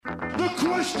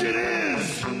question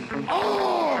is,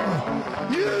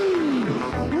 are you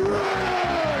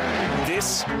ready?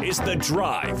 This is The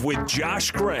Drive with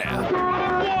Josh Graham.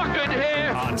 Walking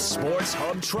here On Sports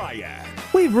Hub Triad.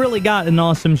 We've really got an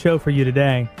awesome show for you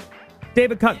today.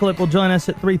 David Cutcliffe will join us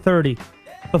at 3:30.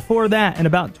 Before that, in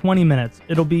about 20 minutes,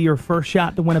 it'll be your first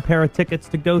shot to win a pair of tickets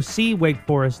to go see Wake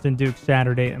Forest and Duke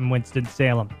Saturday in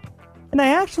Winston-Salem. And I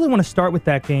actually want to start with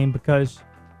that game because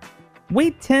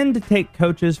we tend to take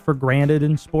coaches for granted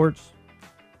in sports.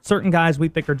 Certain guys we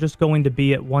think are just going to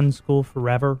be at one school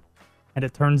forever, and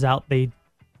it turns out they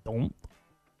don't.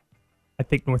 I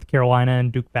think North Carolina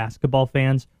and Duke basketball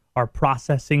fans are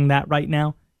processing that right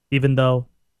now, even though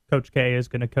Coach K is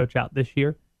going to coach out this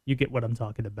year. You get what I'm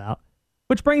talking about.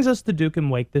 Which brings us to Duke and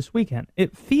Wake this weekend.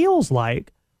 It feels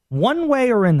like, one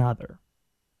way or another,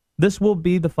 this will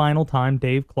be the final time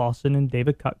Dave Clawson and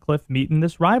David Cutcliffe meet in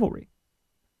this rivalry.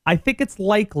 I think it's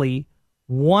likely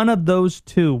one of those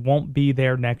two won't be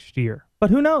there next year.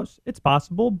 But who knows? It's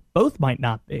possible both might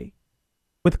not be.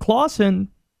 With Clawson,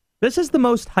 this is the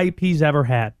most hype he's ever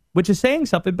had, which is saying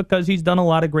something because he's done a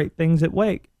lot of great things at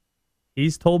Wake.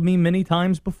 He's told me many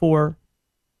times before,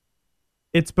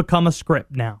 it's become a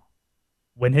script now.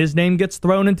 When his name gets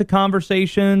thrown into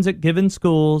conversations at given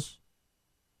schools,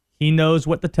 he knows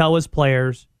what to tell his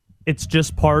players. It's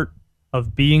just part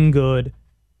of being good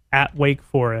at Wake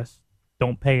Forest.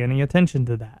 Don't pay any attention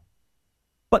to that.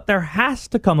 But there has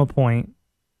to come a point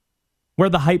where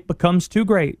the hype becomes too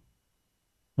great,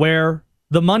 where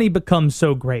the money becomes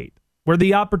so great, where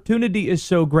the opportunity is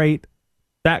so great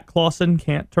that Clawson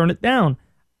can't turn it down.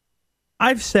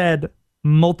 I've said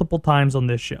multiple times on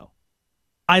this show,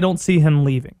 I don't see him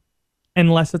leaving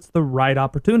unless it's the right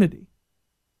opportunity.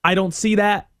 I don't see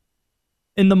that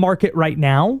in the market right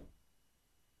now.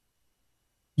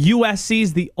 USC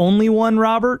is the only one,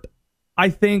 Robert, I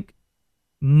think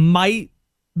might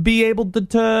be able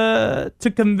to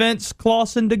convince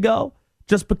Clawson to go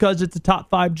just because it's a top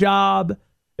 5 job.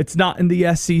 It's not in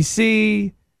the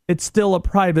SEC. It's still a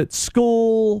private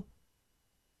school.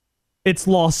 It's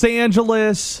Los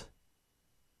Angeles.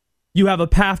 You have a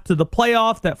path to the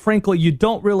playoff that, frankly, you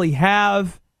don't really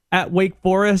have at Wake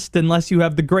Forest unless you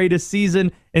have the greatest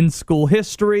season in school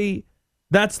history.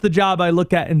 That's the job I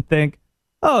look at and think,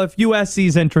 oh, if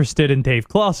USC's interested in Dave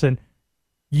Clawson,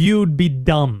 you'd be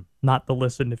dumb not to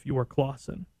listen if you were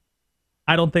Clawson.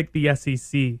 I don't think the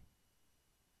SEC,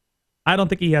 I don't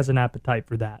think he has an appetite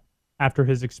for that after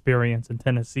his experience in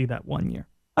Tennessee that one year.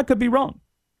 I could be wrong.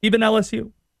 Even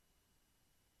LSU.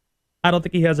 I don't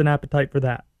think he has an appetite for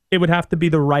that. It would have to be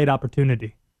the right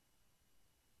opportunity.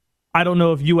 I don't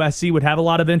know if USC would have a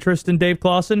lot of interest in Dave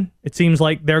Clawson. It seems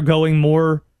like they're going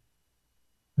more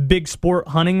big sport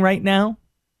hunting right now.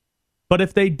 But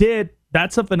if they did,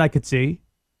 that's something I could see.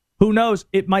 Who knows?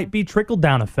 It might be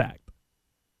trickle-down effect.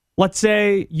 Let's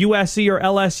say USC or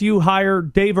LSU hire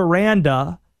Dave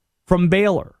Aranda from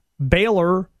Baylor.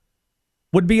 Baylor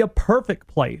would be a perfect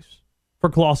place for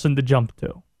Clawson to jump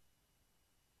to.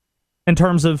 In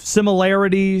terms of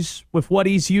similarities with what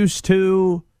he's used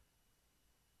to,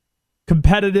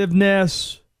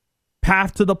 competitiveness,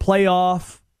 path to the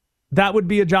playoff, that would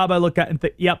be a job I look at and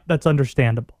think, yep, that's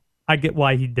understandable. I get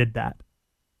why he did that.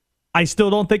 I still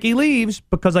don't think he leaves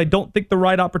because I don't think the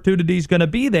right opportunity is going to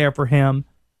be there for him,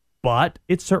 but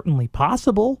it's certainly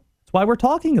possible. That's why we're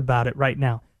talking about it right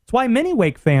now. It's why many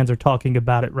Wake fans are talking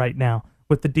about it right now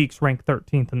with the Deacs ranked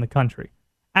 13th in the country.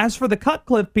 As for the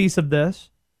Cutcliffe piece of this,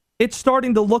 it's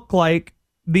starting to look like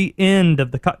the end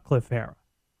of the Cutcliffe era.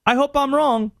 I hope I'm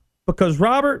wrong because,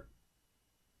 Robert,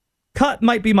 Cut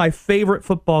might be my favorite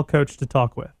football coach to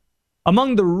talk with.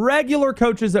 Among the regular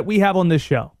coaches that we have on this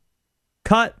show,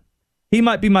 Cut, he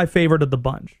might be my favorite of the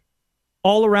bunch.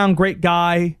 All-around great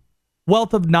guy,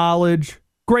 wealth of knowledge,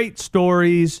 great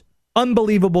stories,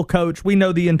 unbelievable coach. We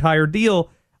know the entire deal.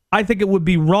 I think it would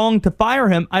be wrong to fire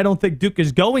him. I don't think Duke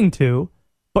is going to,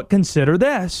 but consider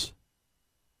this.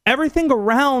 Everything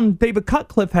around David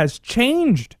Cutcliffe has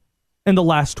changed in the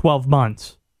last 12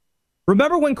 months.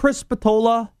 Remember when Chris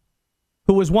Spatola,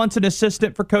 who was once an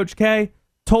assistant for Coach K,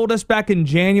 told us back in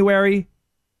January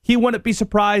he wouldn't be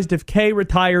surprised if K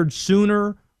retired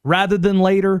sooner rather than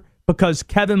later because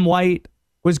Kevin White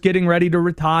was getting ready to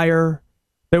retire.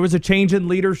 There was a change in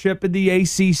leadership in the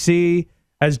ACC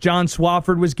as John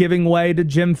Swofford was giving way to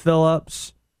Jim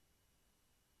Phillips.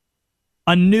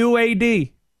 A new AD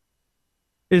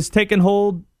is taking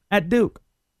hold at Duke.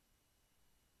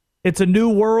 It's a new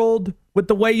world with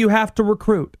the way you have to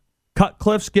recruit.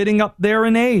 Cutcliffe's getting up there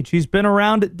in age. He's been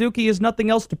around at Duke. He has nothing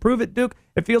else to prove at Duke.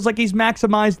 It feels like he's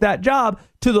maximized that job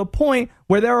to the point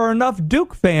where there are enough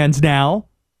Duke fans now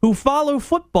who follow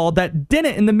football that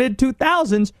didn't in the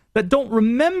mid-2000s that don't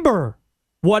remember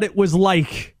what it was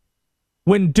like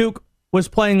when Duke was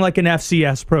playing like an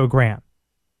FCS program.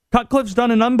 Cutcliffe's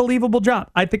done an unbelievable job.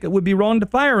 I think it would be wrong to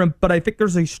fire him, but I think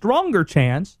there's a stronger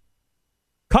chance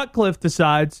Cutcliffe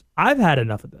decides, I've had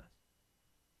enough of this,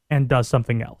 and does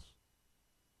something else.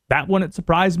 That wouldn't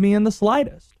surprise me in the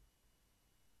slightest.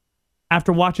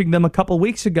 After watching them a couple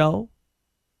weeks ago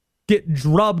get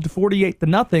drubbed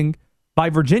 48-0 by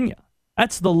Virginia.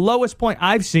 That's the lowest point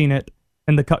I've seen it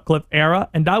in the Cutcliffe era,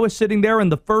 and I was sitting there in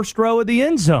the first row of the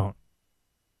end zone.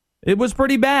 It was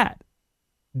pretty bad.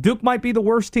 Duke might be the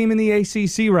worst team in the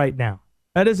ACC right now.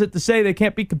 That isn't to say they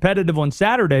can't be competitive on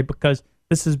Saturday because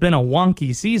this has been a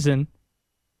wonky season.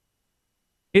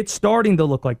 It's starting to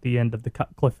look like the end of the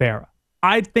Cutcliffe era.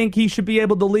 I think he should be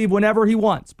able to leave whenever he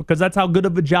wants because that's how good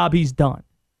of a job he's done.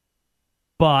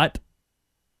 But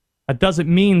that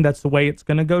doesn't mean that's the way it's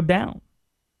going to go down.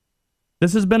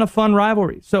 This has been a fun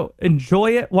rivalry, so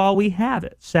enjoy it while we have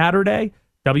it. Saturday,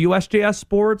 WSJS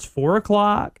Sports, 4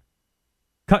 o'clock.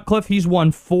 Cutcliffe, he's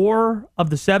won 4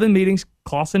 of the 7 meetings.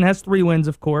 Clausen has 3 wins,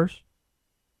 of course,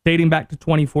 dating back to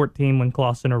 2014 when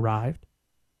Clausen arrived.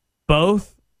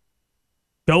 Both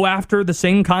go after the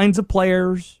same kinds of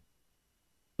players.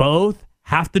 Both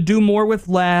have to do more with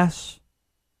less.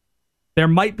 There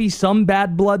might be some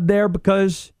bad blood there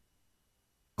because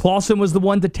Clausen was the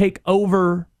one to take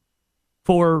over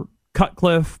for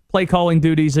Cutcliffe play calling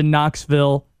duties in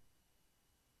Knoxville,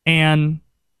 and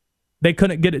they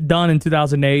couldn't get it done in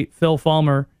 2008. Phil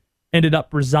Fulmer ended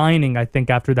up resigning, I think,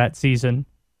 after that season.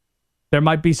 There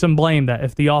might be some blame that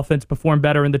if the offense performed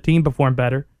better and the team performed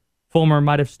better, Fulmer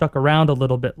might have stuck around a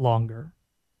little bit longer.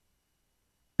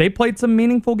 They played some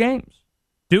meaningful games.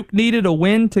 Duke needed a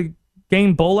win to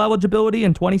gain bowl eligibility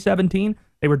in 2017.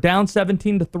 They were down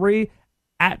 17-3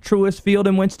 at Truist Field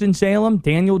in Winston-Salem.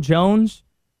 Daniel Jones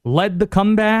led the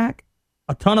comeback.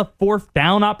 A ton of fourth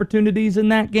down opportunities in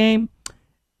that game.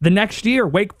 The next year,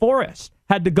 Wake Forest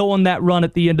had to go on that run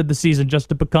at the end of the season just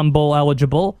to become bowl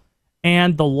eligible.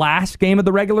 And the last game of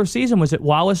the regular season was at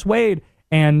Wallace Wade,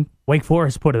 and Wake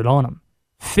Forest put it on them.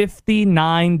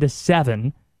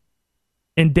 59-7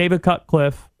 in David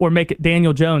Cutcliffe, or make it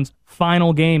Daniel Jones'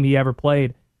 final game he ever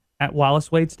played at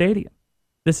Wallace Wade Stadium.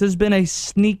 This has been a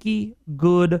sneaky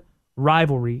good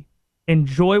rivalry.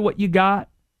 Enjoy what you got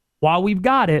while we've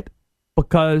got it,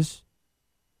 because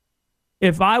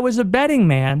if I was a betting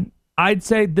man, I'd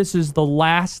say this is the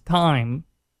last time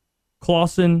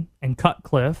Clausen and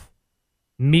Cutcliffe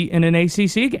meet in an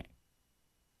ACC game.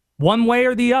 One way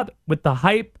or the other, with the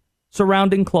hype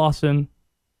surrounding Clausen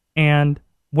and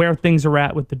where things are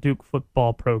at with the Duke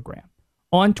football program.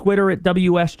 On Twitter at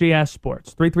WSJS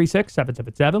Sports.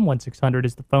 336-777-1600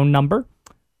 is the phone number.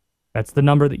 That's the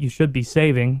number that you should be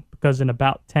saving, because in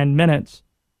about 10 minutes,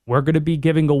 we're going to be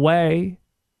giving away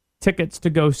tickets to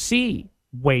go see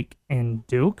Wake and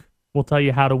Duke. We'll tell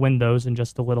you how to win those in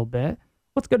just a little bit.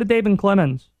 Let's go to David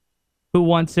Clemens, who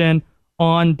wants in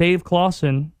on Dave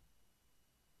Clausen.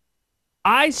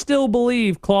 I still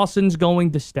believe Clausen's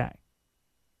going to stay.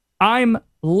 I'm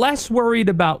less worried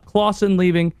about Clausen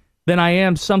leaving than I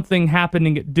am something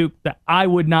happening at Duke that I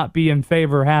would not be in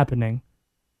favor happening.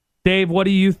 Dave, what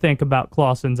do you think about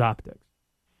Clausen's optics?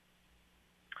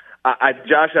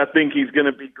 Josh, I think he's going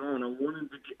to be gone. I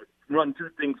wanted to run 2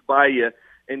 things by you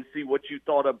and see what you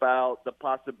thought about the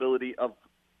possibility of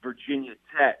Virginia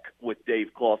Tech with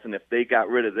Dave Clausen. If they got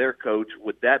rid of their coach,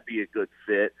 would that be a good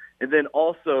fit? And then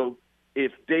also,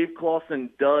 if Dave Clausen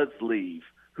does leave,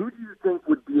 who do you think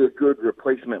would be a good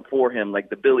replacement for him, like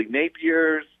the Billy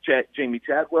Napiers, Jamie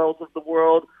Chadwells of the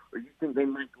world, or you think they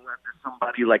might go after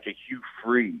somebody like a Hugh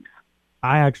Freeze?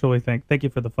 I actually think, thank you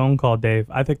for the phone call, Dave,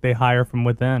 I think they hire from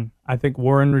within. I think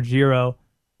Warren Ruggiero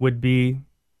would be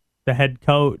the head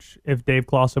coach if Dave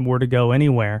Clausen were to go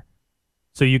anywhere.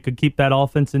 So you could keep that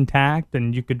offense intact,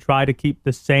 and you could try to keep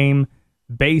the same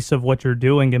base of what you're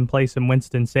doing in place in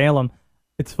Winston-Salem.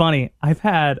 It's funny, I've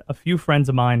had a few friends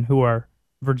of mine who are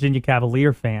Virginia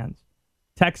Cavalier fans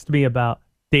text me about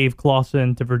Dave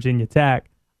Clausen to Virginia Tech.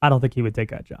 I don't think he would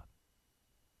take that job.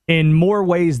 In more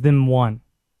ways than one.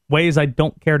 Ways I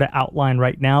don't care to outline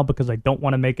right now because I don't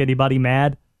want to make anybody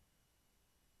mad.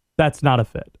 That's not a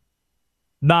fit.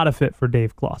 Not a fit for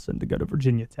Dave Clausen to go to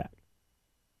Virginia Tech.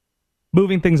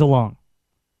 Moving things along.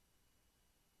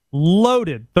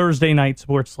 Loaded Thursday night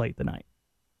sports slate tonight.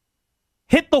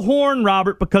 Hit the horn,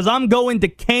 Robert, because I'm going to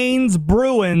Canes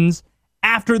Bruins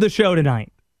after the show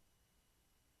tonight.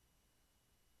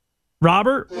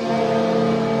 Robert?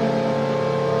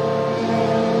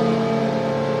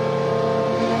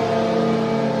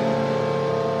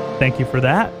 Thank you for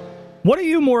that. What are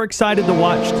you more excited to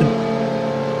watch tonight?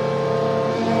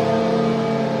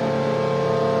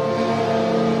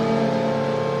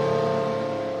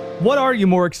 What are you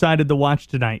more excited to watch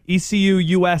tonight? ECU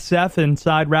USF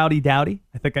inside Rowdy Dowdy.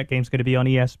 I think that game's going to be on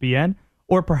ESPN.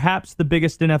 Or perhaps the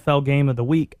biggest NFL game of the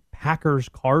week, Packers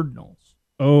Cardinals.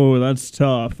 Oh, that's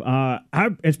tough.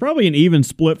 It's probably an even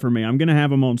split for me. I'm going to have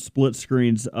them on split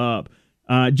screens up.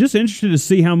 Just interested to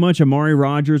see how much Amari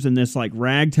Rodgers and this like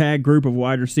ragtag group of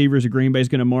wide receivers of Green Bay is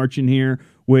going to march in here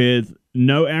with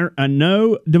no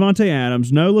Devontae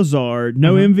Adams, no Lazard,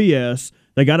 no MVS.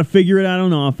 They got to figure it out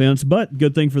on offense, but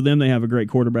good thing for them, they have a great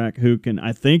quarterback who can,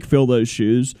 I think, fill those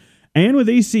shoes. And with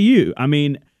ECU, I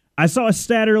mean, I saw a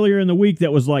stat earlier in the week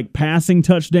that was like passing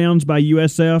touchdowns by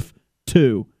USF,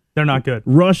 2. They're not good.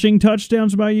 Rushing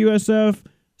touchdowns by USF,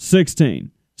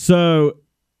 16. So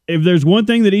if there's one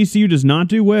thing that ECU does not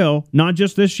do well, not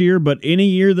just this year, but any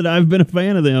year that I've been a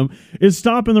fan of them, is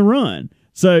stopping the run.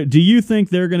 So do you think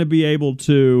they're going to be able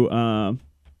to,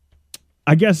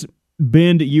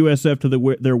 bend USF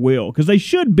to their will? Because they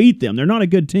should beat them. They're not a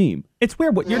good team. It's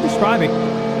weird what you're describing.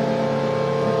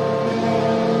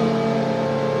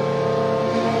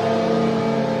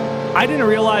 I didn't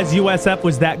realize USF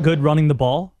was that good running the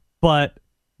ball, but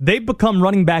they've become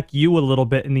running back U a little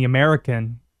bit in the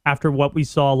American after what we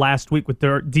saw last week with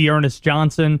Dearness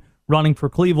Johnson running for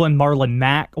Cleveland. Marlon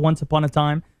Mack, once upon a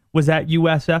time, was at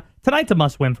USF. Tonight's a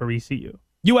must-win for ECU.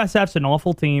 USF's an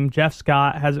awful team. Jeff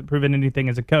Scott hasn't proven anything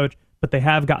as a coach, but they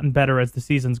have gotten better as the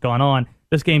season's gone on.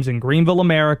 This game's in Greenville,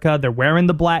 America. They're wearing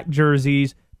the black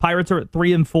jerseys. Pirates are at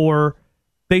 3-4.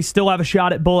 They still have a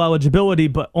shot at bowl eligibility,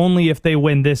 but only if they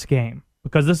win this game,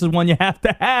 because this is one you have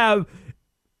to have.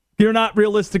 You're not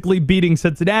realistically beating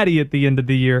Cincinnati at the end of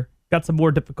the year. Got some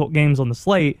more difficult games on the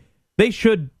slate. They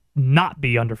should not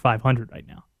be under 500 right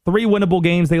now. 3 winnable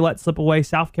games they let slip away.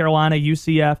 South Carolina,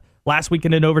 UCF, last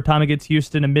weekend in overtime against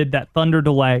Houston amid that Thunder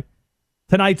delay.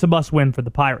 Tonight's a must-win for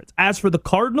the Pirates. As for the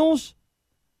Cardinals,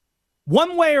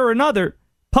 one way or another,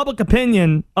 public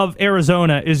opinion of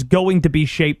Arizona is going to be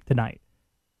shaped tonight.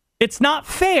 It's not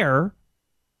fair,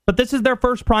 but this is their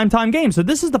first primetime game. So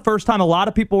this is the first time a lot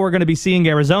of people are going to be seeing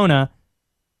Arizona.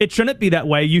 It shouldn't be that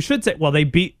way. You should say, well, they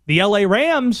beat the LA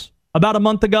Rams about a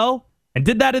month ago and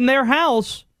did that in their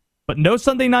house, but no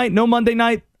Sunday night, no Monday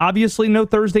night, obviously no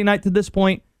Thursday night to this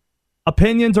point.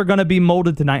 Opinions are going to be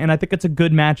molded tonight, and I think it's a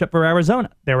good matchup for Arizona.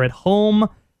 They're at home.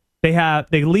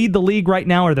 They lead the league right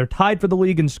now, or they're tied for the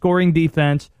league in scoring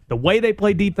defense. The way they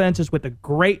play defense is with a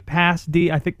great pass D.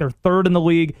 I think they're 3rd in the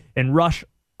league in rush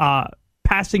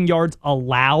passing yards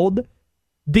allowed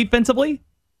defensively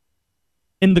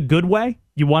in the good way.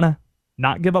 You want to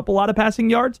not give up a lot of passing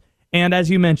yards. And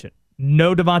as you mentioned,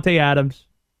 no Devontae Adams,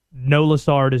 no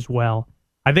Lazard as well.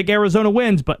 I think Arizona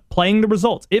wins, but playing the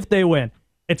results, if they win,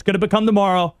 it's going to become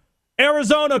tomorrow.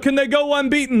 Arizona, can they go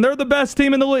unbeaten? They're the best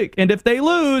team in the league. And if they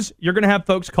lose, you're going to have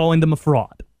folks calling them a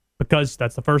fraud because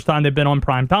that's the first time they've been on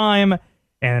prime time,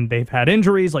 and they've had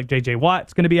injuries like J.J.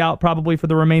 Watt's going to be out probably for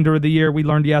the remainder of the year, we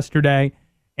learned yesterday,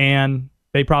 and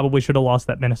they probably should have lost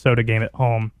that Minnesota game at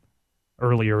home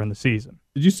earlier in the season.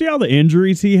 Did you see all the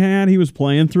injuries he had he was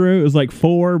playing through? It was like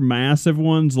 4 massive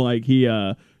ones. Like he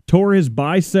tore his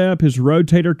bicep, his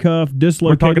rotator cuff,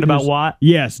 dislocated. We're talking about Watt?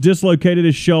 Yes, dislocated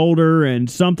his shoulder and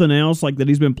something else like that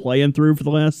he's been playing through for the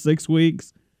last 6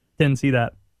 weeks. Didn't see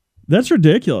that. That's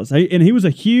ridiculous. And he was a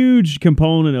huge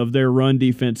component of their run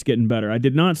defense getting better. I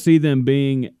did not see them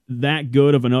being that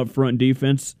good of an upfront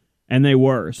defense, and they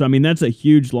were. So, I mean, that's a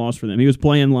huge loss for them. He was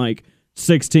playing like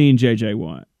 16 J.J.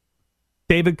 Watt.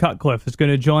 David Cutcliffe is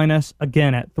going to join us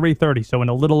again at 3:30, so in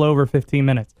a little over 15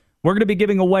 minutes. We're going to be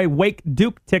giving away Wake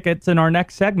Duke tickets in our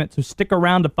next segment, so stick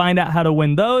around to find out how to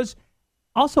win those.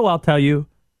 Also, I'll tell you,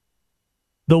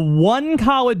 the one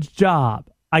college job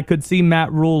I could see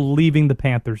Matt Rule leaving the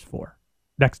Panthers for.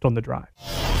 Next on The Drive.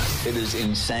 It is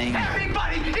insane.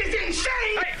 Everybody is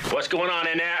insane! What's going on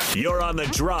in there? You're on The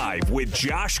Drive with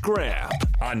Josh Graham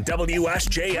on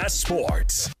WSJS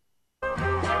Sports.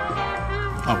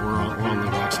 Oh, we're on the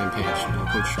exact same page.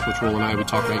 Coach Roll and I, we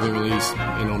talk regularly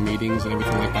in meetings and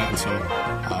everything like that, and so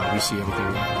we see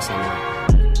everything the same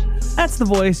way. That's the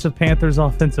voice of Panthers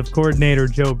offensive coordinator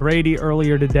Joe Brady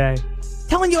earlier today,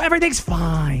 telling you everything's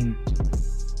fine.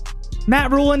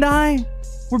 Matt Rule and I,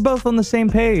 we're both on the same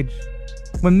page.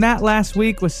 When Matt last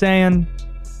week was saying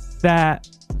that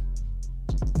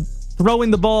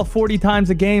throwing the ball 40 times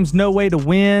a game's no way to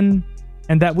win,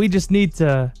 and that we just need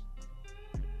to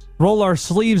roll our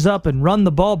sleeves up and run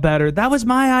the ball better, that was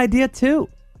my idea too.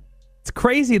 It's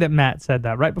crazy that Matt said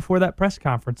that right before that press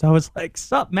conference. I was like,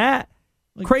 sup, Matt?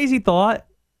 Crazy thought.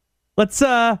 Let's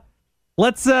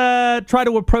Let's try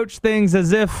to approach things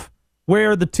as if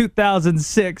we're the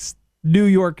 2006 New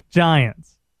York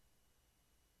Giants.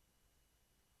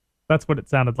 That's what it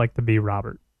sounded like to me,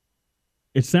 Robert.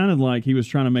 It sounded like he was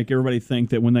trying to make everybody think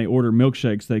that when they order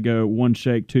milkshakes, they go 1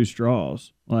 shake, 2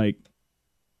 straws. Like,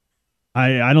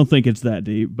 I don't think it's that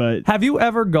deep, but... Have you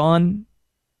ever gone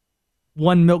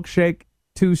 1 milkshake,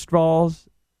 2 straws?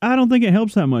 I don't think it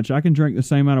helps that much. I can drink the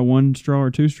same out of 1 straw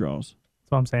or 2 straws.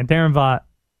 That's what I'm saying. Daron Vaught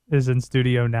is in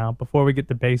studio now. Before we get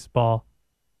to baseball,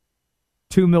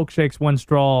 2 milkshakes, 1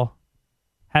 straw.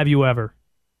 Have you ever?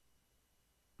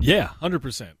 Yeah,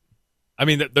 100%. I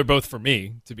mean, they're both for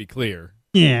me, to be clear.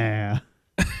 Yeah.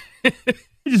 It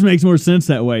just makes more sense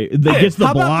that way. It gets the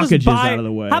blockages out of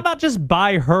the way. How about just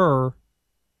buy her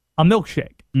a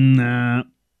milkshake? Nah.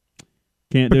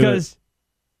 Can't do it. Because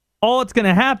all it's going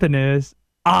to happen is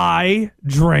I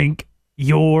drink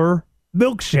your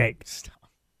milkshake.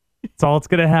 That's all it's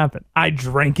going to happen. I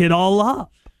drink it all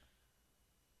up.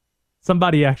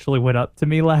 Somebody actually went up to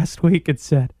me last week and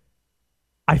said,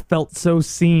 I felt so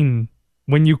seen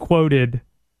when you quoted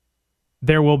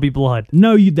There Will Be Blood.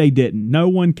 No, they didn't. No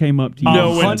one came up to you.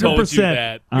 No one told you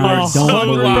that. You are so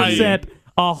lying.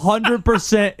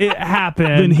 100% it happened.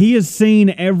 Then he is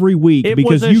seen every week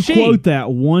because you quote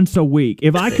that once a week.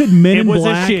 If I could Men in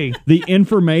Black the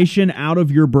information out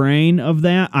of your brain of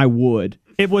that, I would.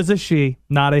 It was a she,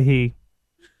 not a he.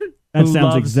 That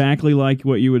sounds exactly like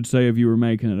what you would say if you were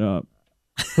making it up.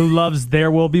 Who loves There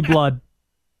Will Be Blood.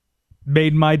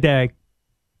 Made my day.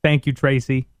 Thank you,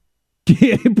 Tracy.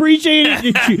 Appreciate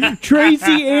it.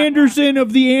 Tracy Anderson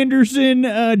of the Anderson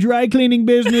dry cleaning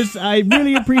business. I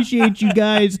really appreciate you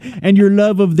guys and your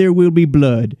love of There Will Be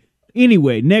Blood.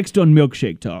 Anyway, next on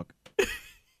Milkshake Talk.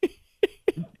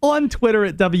 On Twitter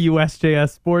at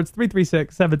WSJS Sports,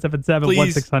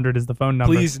 336-777-1600 is the phone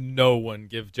number. Please no one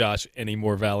give Josh any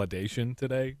more validation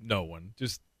today. No one.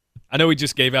 I know he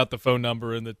just gave out the phone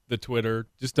number and the Twitter.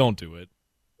 Just don't do it.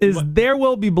 Is There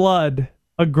Will Be Blood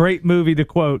a great movie to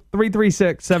quote?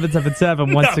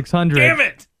 336-777-1600. Damn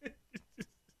it!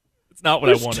 It's not what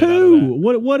There's I wanted. Two. Out of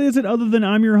that. What is it other than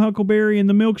I'm Your Huckleberry and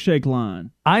the milkshake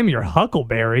line? I'm Your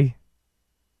Huckleberry.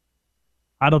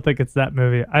 I don't think it's that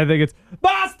movie. I think it's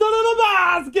Boston in a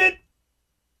Basket.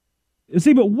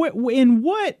 See, but in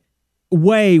what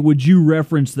way would you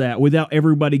reference that without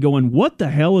everybody going, what the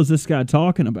hell is this guy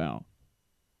talking about?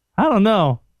 I don't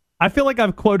know. I feel like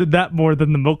I've quoted that more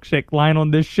than the milkshake line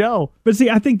on this show. But see,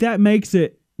 I think that makes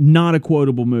it not a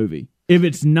quotable movie. If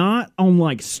it's not on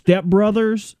like Step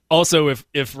Brothers. Also,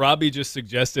 if Robbie just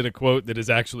suggested a quote that is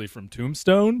actually from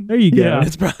Tombstone, there you go. Yeah.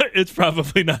 It's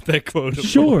probably not that quotable.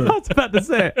 Sure. I was about to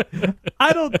say,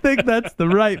 I don't think that's the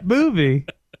right movie.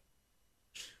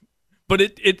 But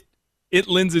it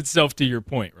lends itself to your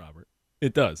point, Robert.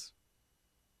 It does.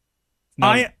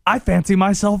 I fancy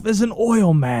myself as an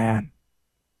oil man.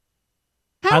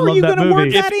 How are you going to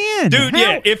work that in? Dude,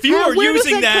 if you are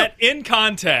using that in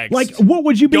context. Like, what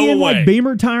would you be in, away. like,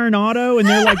 Beamer Tire and Auto? And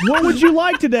they're like, what would you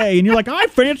like today? And you're like, I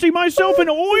fancy myself an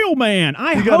oil man.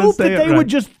 I hope that they would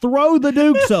just throw the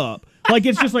dukes up. Like,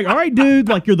 it's just like, all right, dude,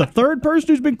 like, you're the third person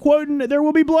who's been quoting There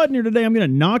Will Be Blood in here today. I'm going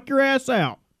to knock your ass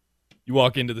out. You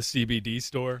walk into the CBD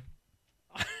store.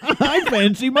 I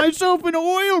fancy myself an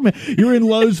oil man. You're in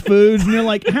Lowe's Foods, and you're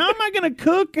like, how am I going to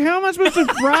cook? How am I supposed to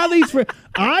fry these?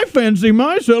 I fancy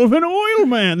myself an oil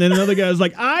man. Then another guy's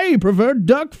like, I prefer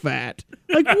duck fat.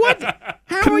 Like, what?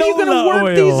 How are you going to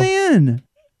work these in?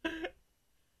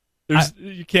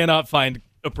 You cannot find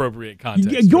appropriate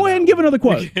context. Go ahead and give another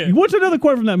quote. What's another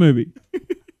quote from that movie?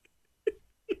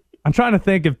 I'm trying to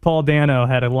think if Paul Dano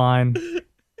had a line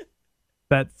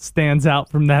that stands out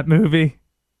from that movie.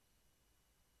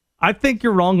 I think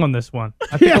you're wrong on this one.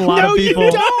 I think a lot of people.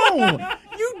 You don't.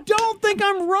 You don't think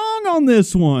I'm wrong on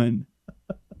this one.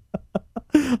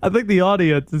 I think the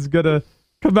audience is gonna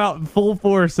come out in full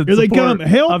force and here they come.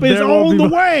 Help is on the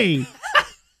way.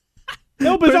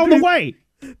 Help is on the way.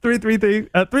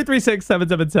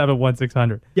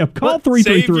 336-777-1600. Yeah, call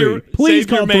 333. Please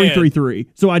call 333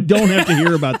 so I don't have to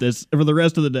hear about this for the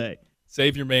rest of the day.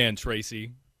 Save your man,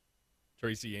 Tracy.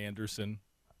 Tracy Anderson.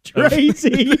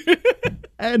 Tracy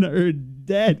and her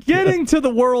dad. Getting to the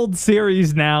World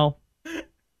Series now.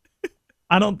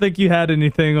 I don't think you had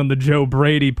anything on the Joe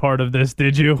Brady part of this,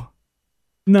 did you?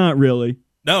 Not really.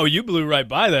 No, you blew right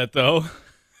by that, though.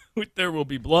 There Will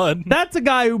Be Blood. That's a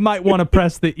guy who might want to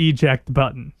press the eject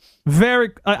button.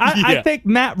 I think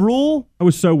Matt Rule. I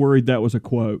was so worried that was a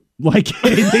quote. Like,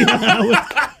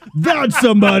 That's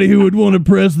somebody who would want to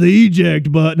press the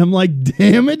eject button. I'm like,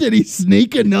 damn it, did he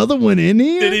sneak another one in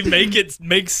here? Did he make it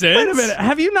make sense? Wait a minute.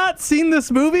 Have you not seen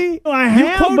this movie? I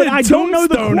have, but I don't know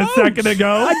the Tombstone quotes. a second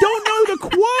ago. I don't know the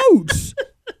quotes.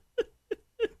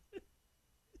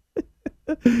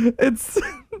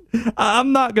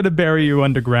 I'm not going to bury you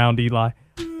underground, Eli.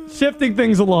 Shifting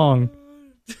things along.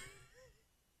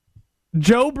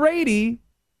 Joe Brady,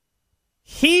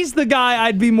 he's the guy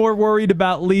I'd be more worried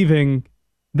about leaving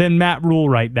than Matt Rule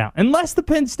right now. Unless the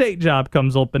Penn State job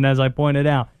comes open, as I pointed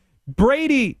out.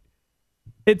 Brady,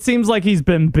 it seems like he's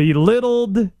been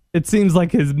belittled. It seems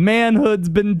like his manhood's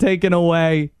been taken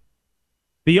away.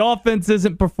 The offense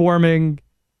isn't performing.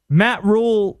 Matt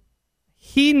Rule,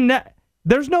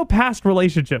 there's no past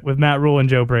relationship with Matt Rule and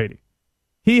Joe Brady.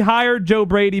 He hired Joe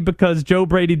Brady because Joe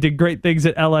Brady did great things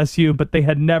at LSU, but they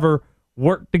had never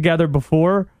worked together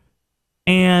before.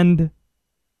 And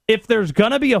if there's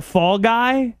going to be a fall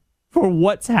guy for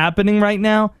what's happening right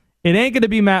now, it ain't going to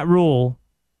be Matt Rule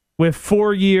with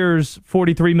 4 years,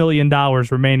 $43 million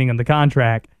remaining in the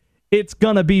contract. It's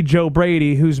going to be Joe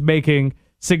Brady, who's making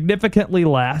significantly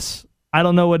less. I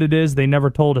don't know what it is. They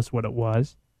never told us what it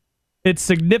was. It's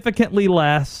significantly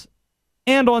less.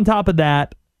 And on top of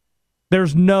that,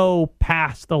 there's no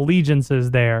past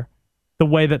allegiances there the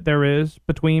way that there is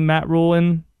between Matt Rule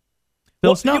and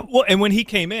Phil Snow. Well, and when he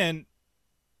came in,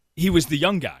 he was the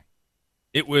young guy.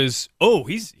 It was,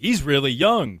 he's really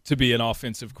young to be an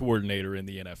offensive coordinator in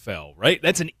the NFL, right?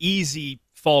 That's an easy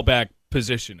fallback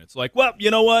position. It's like, well,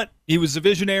 you know what? He was a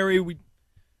visionary.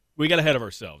 We got ahead of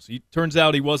ourselves. He turns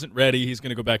out he wasn't ready. He's going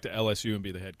to go back to LSU and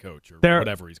be the head coach or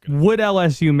whatever he's going to do. Would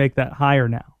LSU make that hire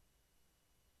now?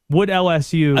 Would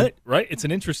LSU? Right? It's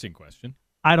an interesting question.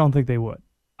 I don't think they would.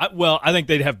 I think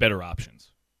they'd have better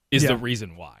options is the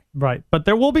reason why. Right. But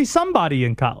there will be somebody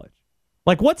in college.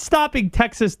 Like, what's stopping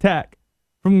Texas Tech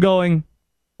from going,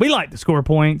 we like to score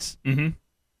points. Mm-hmm.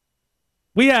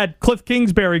 We had Cliff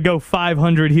Kingsbury go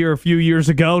 500 here a few years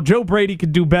ago. Joe Brady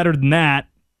could do better than that.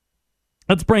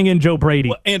 Let's bring in Joe Brady.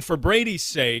 Well, and for Brady's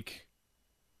sake,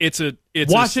 it's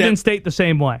Washington State the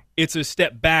same way. It's a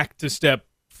step back to step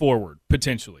forward,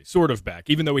 potentially, sort of back,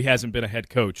 even though he hasn't been a head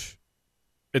coach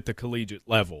at the collegiate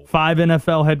level. 5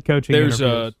 NFL head coaching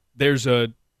interviews.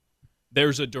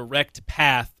 There's a direct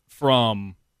path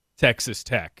from Texas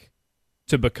Tech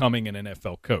to becoming an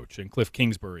NFL coach, and Cliff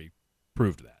Kingsbury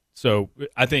proved that. So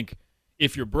I think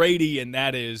if you're Brady and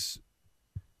that is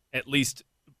at least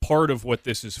part of what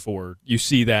this is for, you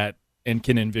see that and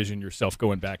can envision yourself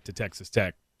going back to Texas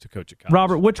Tech to coach at college.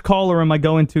 Robert, which caller am I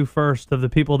going to first of the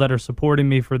people that are supporting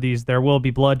me for these There Will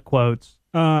Be Blood quotes?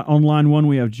 On line 1,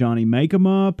 we have Johnny Make 'em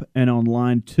Up, and on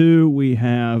line 2, we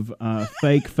have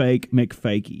Fake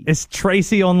McFakey. Is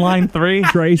Tracy on line 3?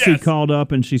 Tracy Yes. called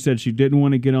up, and she said she didn't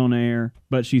want to get on air,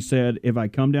 but she said, if I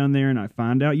come down there and I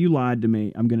find out you lied to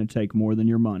me, I'm going to take more than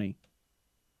your money.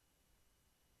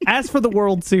 As for the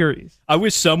World Series, I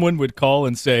wish someone would call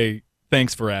and say,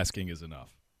 thanks for asking is enough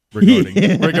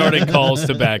regarding calls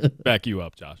to back you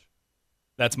up, Josh.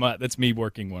 That's me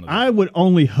working one of those. I would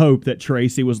only hope that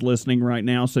Tracy was listening right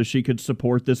now so she could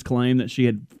support this claim that she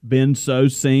had been so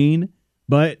seen.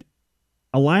 But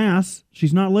alas,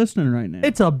 she's not listening right now.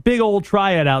 it's a big old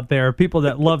triad out there. People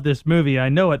that love this movie, I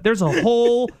know it. There's a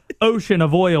whole ocean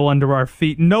of oil under our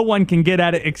feet. No one can get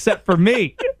at it except for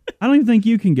me. I don't even think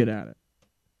you can get at it.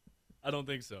 I don't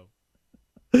think so.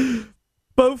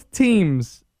 Both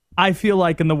teams, I feel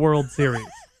like, in the World Series.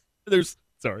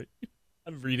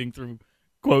 I'm reading through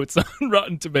quotes on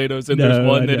Rotten Tomatoes, and there's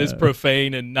one that is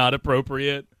profane and not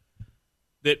appropriate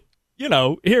that,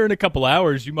 here in a couple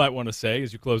hours you might want to say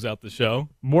as you close out the show.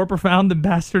 More profound than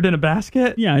Bastard in a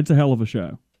Basket? Yeah, it's a hell of a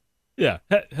show. Yeah,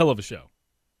 hell of a show.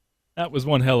 That was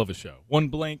one hell of a show. One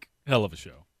blank hell of a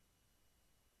show.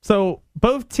 So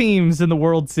both teams in the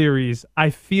World Series, I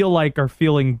feel like, are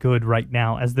feeling good right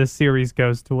now as this series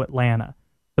goes to Atlanta.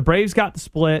 The Braves got the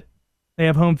split. They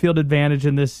have home field advantage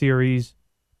in this series.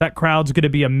 That crowd's going to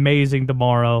be amazing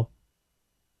tomorrow.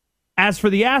 As for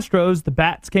the Astros, the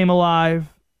bats came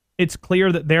alive. It's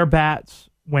clear that their bats,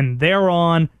 when they're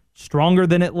on, stronger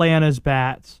than Atlanta's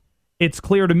bats. It's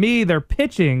clear to me their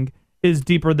pitching is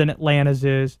deeper than Atlanta's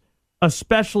is,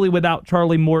 especially without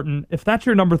Charlie Morton. If that's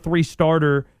your number 3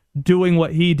 starter doing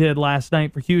what he did last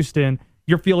night for Houston,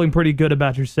 you're feeling pretty good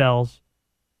about yourselves.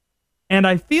 And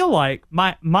I feel like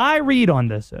my read on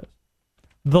this is,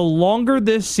 the longer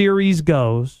this series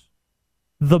goes,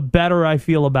 the better I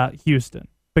feel about Houston,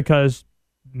 because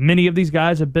many of these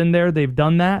guys have been there. They've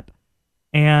done that.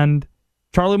 And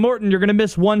Charlie Morton, you're going to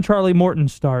miss one Charlie Morton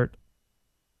start.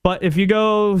 But if you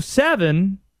go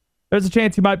 7, there's a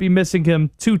chance you might be missing him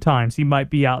 2 times. He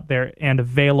might be out there and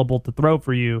available to throw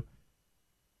for you.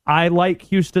 I like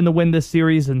Houston to win this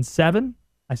series in 7.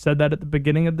 I said that at the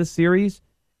beginning of this series,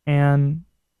 and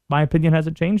my opinion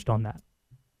hasn't changed on that.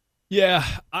 Yeah,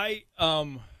 I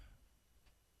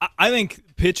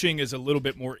think pitching is a little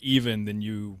bit more even than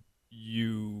you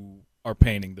are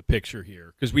painting the picture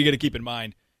here, because we got to keep in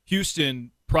mind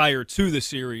Houston prior to the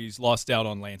series lost out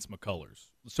on Lance McCullers.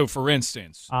 So, for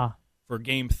instance, for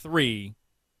Game 3,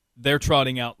 they're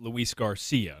trotting out Luis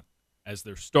Garcia as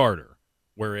their starter,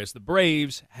 whereas the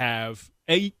Braves have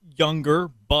a younger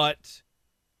but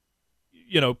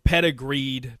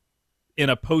pedigreed in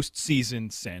a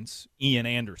postseason sense, Ian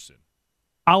Anderson.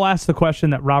 I'll ask the question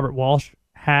that Robert Walsh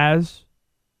has.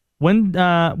 When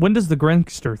does the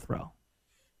Grinkster throw?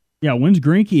 Yeah, when's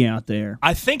Grinky out there?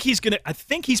 I think he's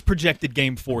projected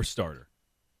Game 4 starter.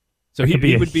 So he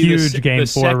would be huge Game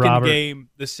 4, Robert.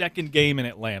 The second game in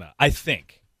Atlanta, I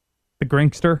think. The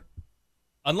Grinkster?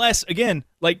 Unless, again,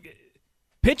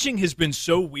 pitching has been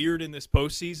so weird in this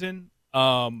postseason.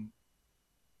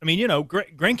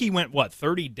 Greinke went,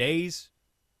 30 days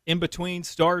in between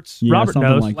starts? Yeah, Robert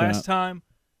knows. like last that. time.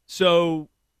 So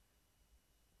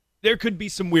there could be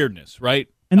some weirdness, right?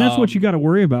 And that's what you got to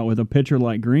worry about with a pitcher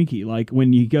like Greinke. Like,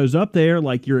 when he goes up there,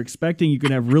 you're expecting you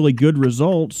can have really good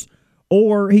results,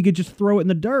 or he could just throw it in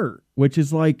the dirt, which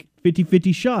is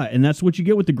 50-50 shot. And that's what you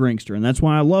get with the Grinkster, and that's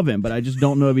why I love him. But I just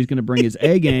don't know if he's going to bring his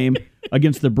A game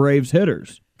against the Braves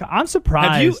hitters. I'm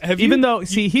surprised, even though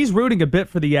he's rooting a bit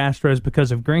for the Astros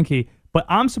because of Greinke, but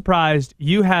I'm surprised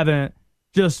you haven't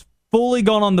just fully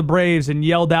gone on the Braves and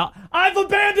yelled out, "I've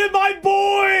abandoned my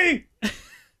boy!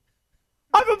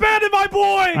 I've abandoned my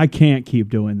boy!" I can't keep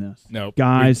doing this. No,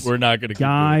 guys, we're not going to keep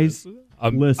guys, doing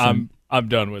this. listen. I'm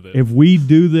done with it. If we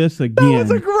do this again, that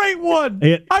was a great one.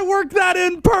 I worked that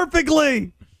in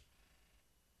perfectly.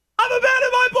 I've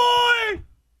abandoned my boy.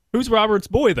 Who's Robert's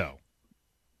boy, though?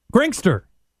 Grinkster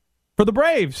for the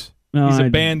Braves. No, He's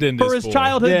abandoned for his boy.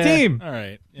 childhood team. All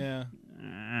right, yeah.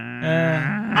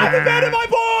 I've abandoned my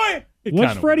boy.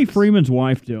 What's Freddie Freeman's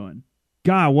wife doing?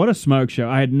 God, what a smoke show.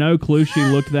 I had no clue she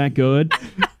looked that good.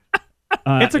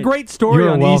 It's a great story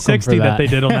on E60 that they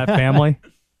did on that family.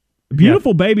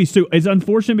 Beautiful babies, too. It's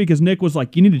unfortunate because Nick was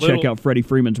like, you need to check out Freddie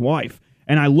Freeman's wife.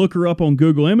 And I look her up on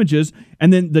Google Images,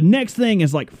 and then the next thing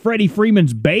is Freddie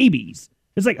Freeman's babies.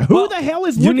 It's who the hell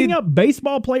is looking up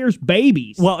baseball players'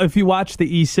 babies? Well, if you watch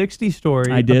the E60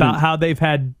 story about how they've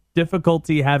had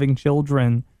difficulty having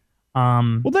children,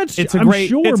 well, that's it's I'm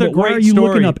sure, but why are you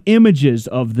looking up images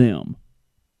of them?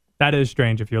 That is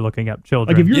strange if you're looking up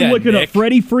children. If you're looking up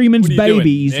Freddie Freeman's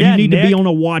babies, you need to be on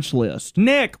a watch list.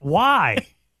 Nick, why?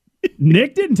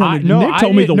 Nick didn't tell me. Nick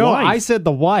told me the wife. No, I said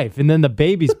the wife, and then the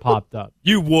babies popped up.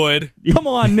 You would. Come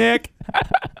on, Nick.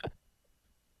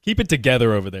 Keep it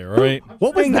together over there, all right?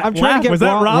 What was that? I'm trying to get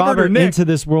Robert into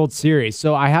this World Series,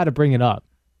 so I had to bring it up.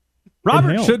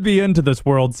 Robert should be into this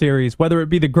World Series, whether it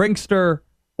be the Grinkster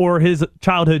or his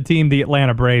childhood team, the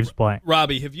Atlanta Braves, playing.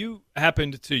 Robbie, have you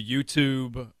happened to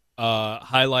YouTube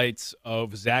highlights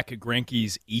of Zach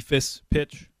Greinke's ephus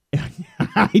pitch?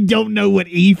 I don't know what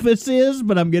ephus is,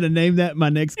 but I'm going to name that my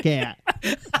next cat.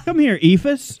 Come here,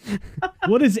 ephus.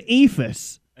 What is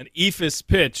ephus? An ephus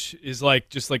pitch is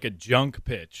just like a junk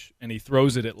pitch, and he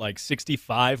throws it at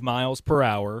 65 miles per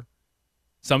hour.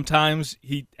 Sometimes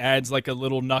he adds a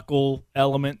little knuckle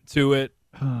element to it.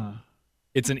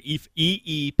 It's an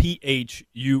EEPHUS,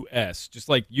 just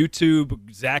like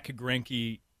YouTube Zach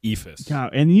Greinke ephus.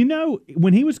 God, and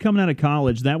when he was coming out of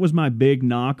college, that was my big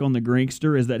knock on the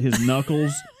Grinkster, is that his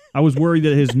knuckles, I was worried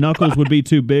that his knuckles would be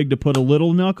too big to put a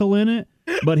little knuckle in it,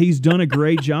 but he's done a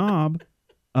great job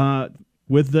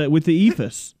with the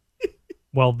ephus.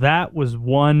 Well, that was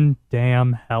one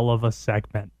damn hell of a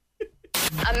segment.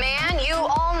 A man you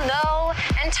all know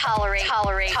and tolerate.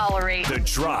 The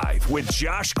Drive with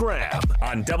Josh Graham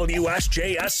on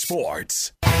WSJS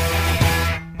Sports.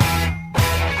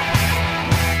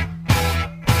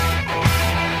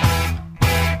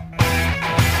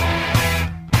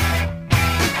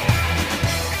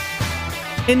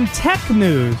 In tech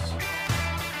news,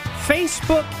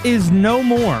 Facebook is no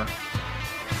more.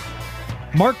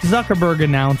 Mark Zuckerberg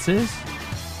announces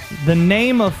the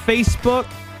name of Facebook,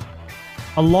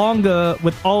 along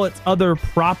with all its other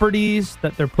properties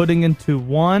that they're putting into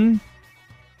one,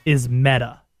 is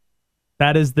Meta.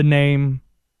 That is the name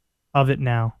of it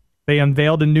now. They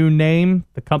unveiled a new name.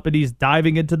 The company's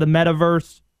diving into the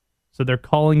metaverse, so they're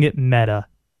calling it Meta.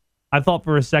 I thought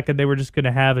for a second they were just going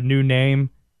to have a new name,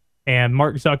 and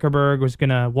Mark Zuckerberg was going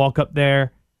to walk up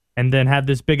there and then have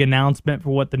this big announcement for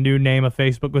what the new name of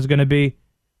Facebook was going to be,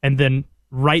 and then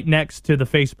right next to the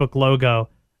Facebook logo,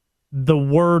 the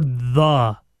word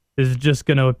 "the" is just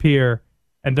going to appear,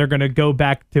 and they're going to go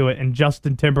back to it, and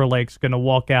Justin Timberlake's going to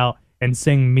walk out and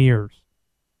sing Mirrors.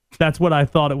 That's what I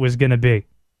thought it was going to be.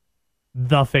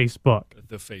 The Facebook.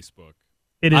 The Facebook.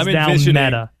 It is now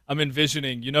meta. I'm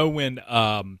envisioning, when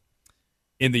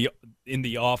in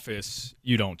the office,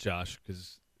 you don't, Josh,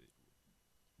 because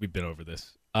we've been over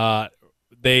this.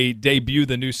 They debut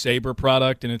the new Sabre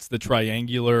product, and it's the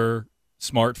triangular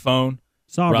smartphone.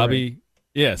 Sabre. Robbie,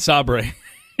 yeah, Sabre.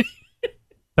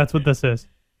 That's what this is.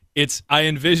 I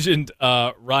envisioned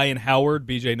Ryan Howard,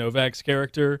 BJ Novak's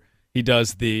character. He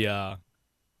does the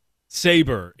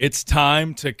Sabre, it's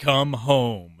time to come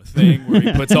home thing where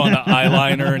he puts on the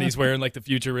eyeliner and he's wearing like the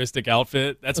futuristic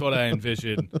outfit. That's what I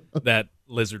envisioned that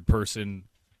lizard person,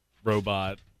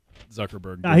 robot,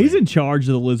 Zuckerberg. Nah, he's in charge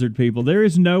of the lizard people. There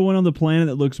is no one on the planet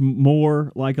that looks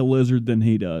more like a lizard than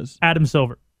he does. Adam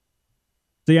Silver.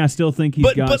 See, I still think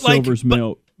he's got Silver's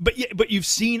milk. But you've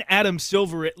seen Adam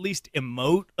Silver at least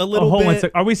emote a little bit. Hold on a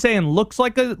second. Are we saying looks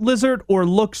like a lizard or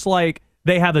looks like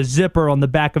they have a zipper on the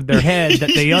back of their head that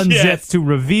they unzip yes. to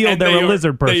reveal they're a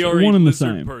lizard person? They are one and the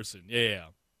lizard same person. Yeah.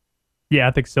 Yeah,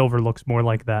 I think Silver looks more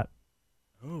like that.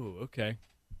 Oh, okay.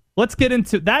 Let's get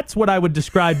into that's what I would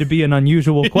describe to be an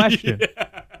unusual question.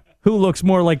 Yeah. Who looks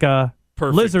more like a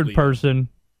lizard person,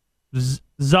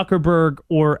 Zuckerberg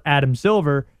or Adam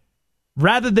Silver?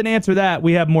 Rather than answer that,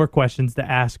 we have more questions to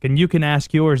ask, and you can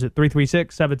ask yours at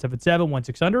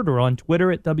 336-777-1600 or on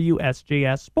Twitter at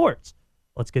WSJS Sports.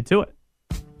 Let's get to it.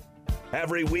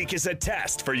 Every week is a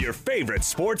test for your favorite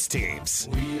sports teams.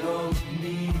 We don't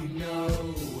need no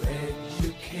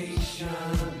education.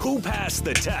 Who passed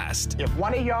the test? If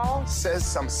one of y'all says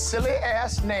some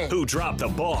silly-ass name. Who dropped the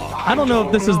ball? I don't know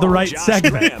if this is the right Josh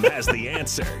segment. Graham has the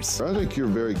answers. I think you're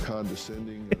very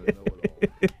condescending and a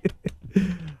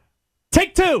know-it-all.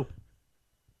 Take two.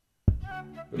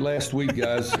 But last week,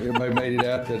 guys, everybody made it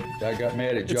out that I got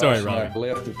mad at Josh and I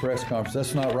left the press conference.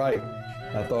 That's not right.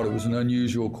 I thought it was an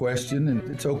unusual question, and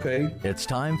it's okay. It's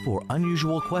time for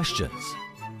Unusual Questions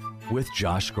with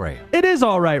Josh Graham. It is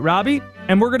all right, Robbie,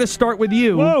 and we're going to start with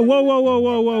you.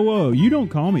 Whoa. You don't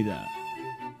call me that.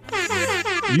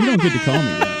 You don't get to call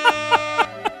me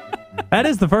that. That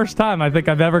is the first time I think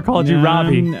I've ever called you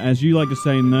Robbie. As you like to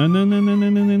say, no.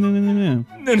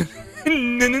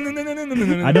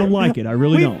 I don't like it. I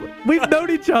really don't. We've known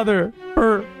each other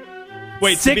for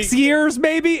 6 years,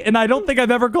 maybe, and I don't think I've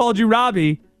ever called you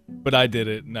Robbie. But I did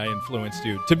it, and I influenced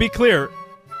you. To be clear,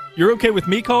 you're okay with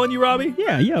me calling you Robbie?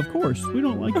 Yeah, of course. We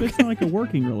don't like it's not like a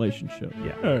working relationship.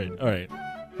 Yeah. All right.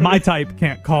 My type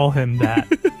can't call him that.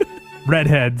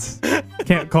 Redheads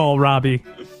can't call Robbie,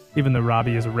 even though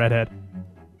Robbie is a redhead.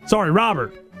 Sorry,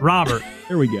 Robert.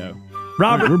 There we go.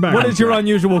 Robert, we're back what is your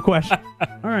unusual question?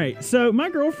 All right, so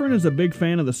my girlfriend is a big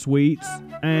fan of the sweets,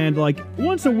 and like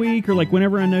once a week or like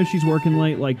whenever I know she's working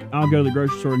late, like I'll go to the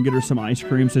grocery store and get her some ice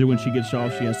cream so when she gets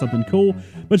off she has something cool.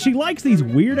 But she likes these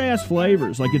weird-ass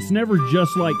flavors. Like it's never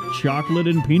just like chocolate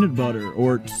and peanut butter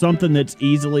or something that's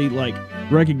easily like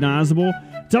recognizable.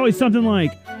 It's always something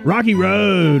like Rocky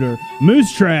Road or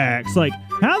Moose Tracks. Like,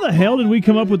 how the hell did we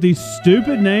come up with these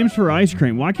stupid names for ice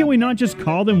cream? Why can't we not just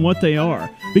call them what they are?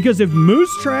 Because if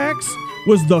Moose Tracks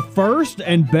was the first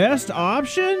and best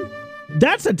option,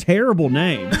 that's a terrible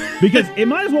name. Because it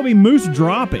might as well be Moose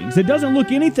Droppings. It doesn't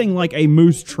look anything like a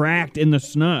moose tracked in the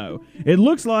snow. It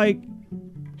looks like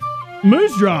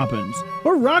Moose Droppings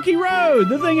or Rocky Road.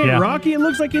 The thing ain't Rocky. It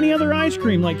looks like any other ice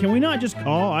cream. Like, can we not just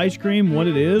call ice cream what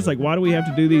it is? Like, why do we have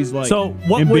to do these like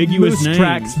what ambiguous would Moose names?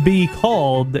 Tracks be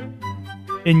called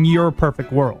in your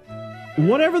perfect world?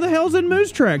 Whatever the hell's in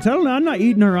Moose Tracks. I don't know. I'm not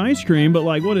eating her ice cream, but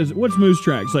like, what's Moose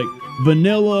Tracks? Like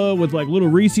vanilla with like little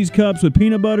Reese's cups with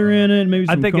peanut butter in it, maybe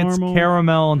some caramel. I think it's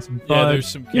caramel and some fudge. Yeah, there's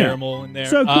some caramel in there.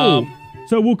 So cool.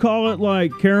 So we'll call it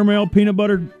like caramel, peanut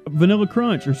butter, vanilla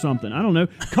crunch or something. I don't know.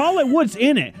 Call it what's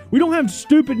in it. We don't have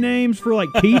stupid names for like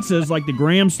pizzas like the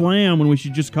Graham Slam when we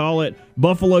should just call it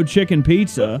Buffalo Chicken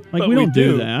Pizza. Like we don't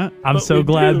do that. I'm so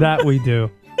glad that we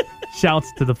do. Shouts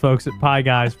to the folks at Pie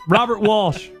Guys. Robert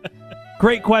Walsh,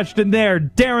 great question there.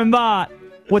 Daron Vaught,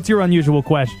 what's your unusual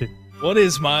question? What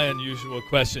is my unusual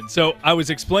question? So I was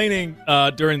explaining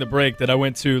during the break that I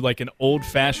went to like an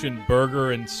old-fashioned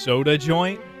burger and soda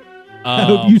joint. I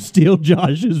hope you steal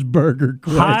Josh's burger,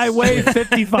 Chris. Highway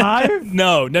 55?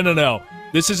 No.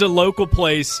 This is a local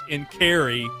place in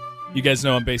Cary. You guys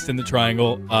know I'm based in the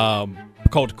Triangle.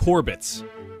 Called Corbett's.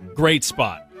 Great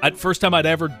spot. First time I'd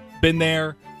ever been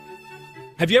there.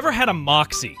 Have you ever had a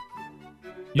Moxie?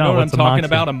 You know what I'm talking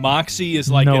about? A Moxie is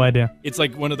like no idea. It's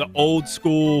like one of the old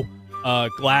school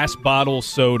glass bottle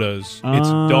sodas. It's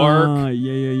dark.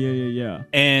 Yeah.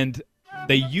 And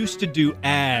they used to do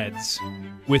ads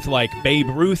with, like, Babe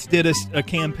Ruth did a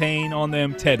campaign on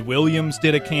them. Ted Williams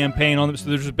did a campaign on them. So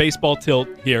there's a baseball tilt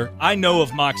here. I know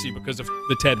of Moxie because of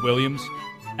the Ted Williams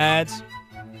ads.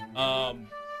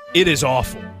 It is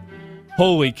awful.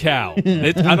 Holy cow.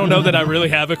 I don't know that I really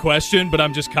have a question, but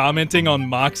I'm just commenting on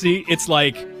Moxie. It's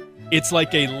like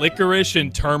a licorice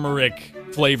and turmeric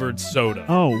flavored soda.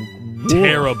 Oh,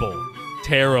 terrible.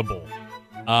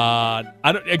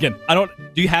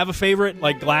 Do you have a favorite,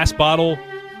 like, glass bottle,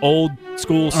 old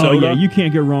school soda? Oh, yeah, you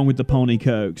can't go wrong with the Pony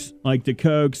Cokes. Like, the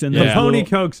Cokes and the Pony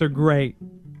Cokes are great.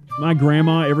 My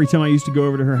grandma, every time I used to go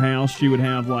over to her house, she would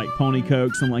have, like, Pony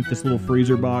Cokes in, like, this little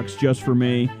freezer box just for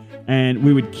me. And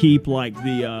we would keep, like,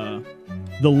 the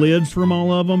lids from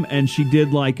all of them, and she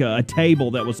did, like, a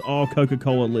table that was all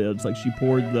Coca-Cola lids. Like, she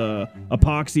poured the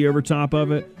epoxy over top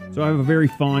of it. So I have a very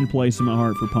fond place in my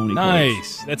heart for Pony Cokes.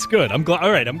 Nice. That's good. I'm glad.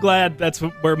 All right, I'm glad that's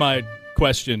where my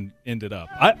question ended up.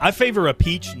 I favor a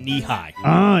peach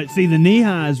knee-high. See, the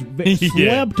knee-high is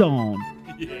slept on.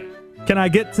 Yeah. Can I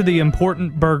get to the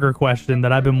important burger question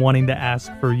that I've been wanting to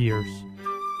ask for years?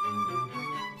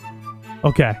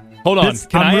 Okay. Hold on.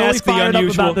 Can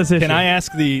I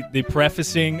ask the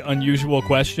prefacing unusual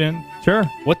question? Sure.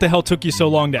 What the hell took you so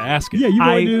long to ask it? Yeah, you've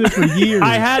been doing this for years.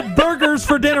 I had burgers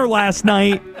for dinner last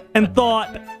night and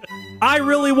thought, I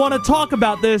really want to talk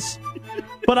about this,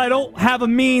 but I don't have a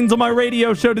means on my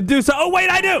radio show to do so. Oh,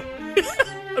 wait, I do.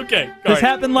 Okay. This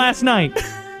happened last night.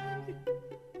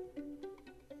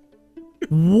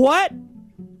 What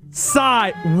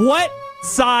side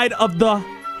of the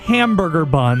hamburger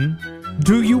bun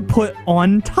do you put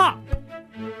on top?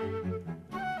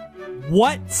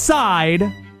 What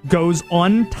side goes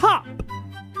on top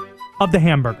of the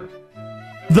hamburger?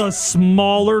 The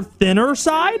smaller, thinner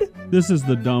side? This is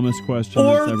the dumbest question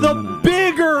or that's ever the been asked.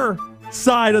 bigger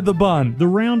side of the bun? The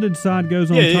rounded side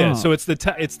goes on top. Yeah. So it's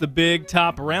the big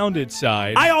top rounded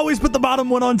side. I always put the bottom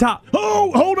one on top.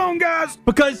 Oh, hold on, guys.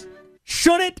 Because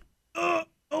shouldn't...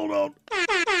 Hold on.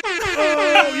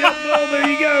 Oh, yeah, well, there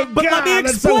you go. But God, let me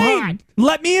explain.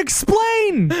 Let me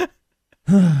explain.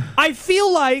 I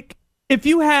feel like if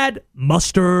you had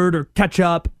mustard or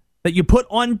ketchup that you put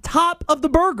on top of the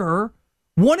burger,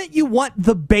 wouldn't you want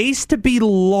the base to be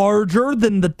larger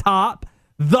than the top?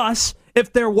 Thus,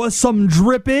 if there was some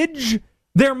drippage,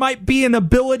 there might be an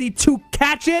ability to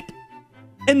catch it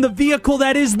in the vehicle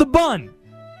that is the bun.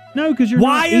 No, because you're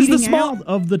not eating out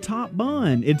of the top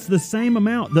bun. It's the same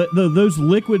amount. Those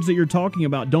liquids that you're talking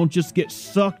about don't just get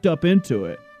sucked up into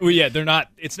it. Well, yeah, they're not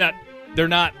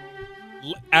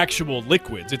actual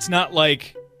liquids. It's not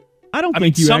like... I don't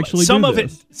think you actually some do of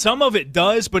this. Some of it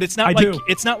does, but it's not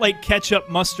it's not like ketchup,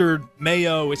 mustard,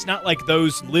 mayo. It's not like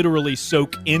those literally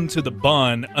soak into the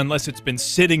bun unless it's been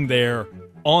sitting there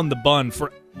on the bun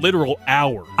for literal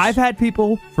hours. I've had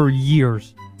people for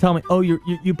years tell me, "Oh,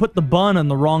 you put the bun on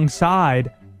the wrong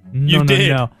side."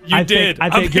 No. I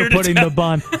think you're putting the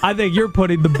bun. I think you're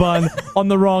putting the bun on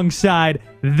the wrong side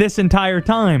this entire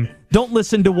time. Don't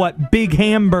listen to what Big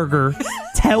Hamburger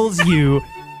tells you.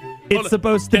 It's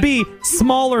supposed to be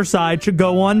smaller side should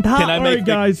go on top. All right,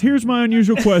 guys, here's my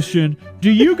unusual question. Do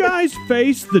you guys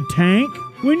face the tank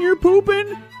when you're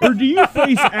pooping, or do you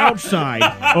face outside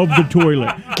of the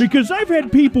toilet? Because I've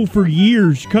had people for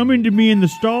years come into me in the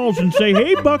stalls and say,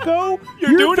 "Hey, bucko,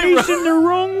 you're facing the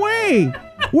wrong way.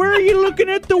 Where are you looking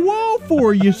at the wall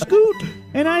for, you scoot?"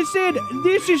 And I said,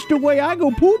 "This is the way I go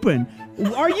pooping."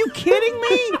 Are you kidding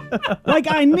me? Like,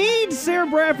 I need Sarah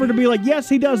Bradford to be like, yes,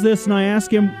 he does this, and I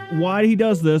ask him why he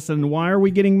does this and why are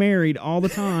we getting married all the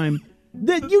time.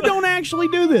 That you don't actually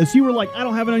do this. You were like, I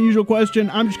don't have an unusual question.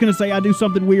 I'm just going to say I do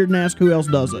something weird and ask who else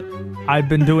does it. I've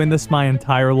been doing this my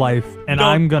entire life, and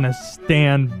I'm going to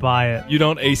stand by it. You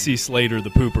don't AC Slater the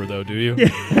pooper, though, do you?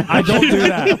 I don't do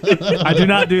that. I do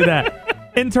not do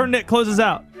that. Intern Nick closes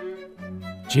out.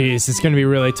 Jeez, it's going to be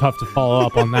really tough to follow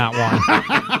up on that one.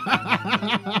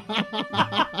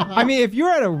 I mean, if you're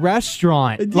at a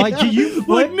restaurant, like, do you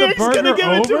flip the burger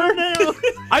over?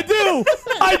 I do.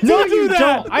 I do that.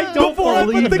 Don't. I don't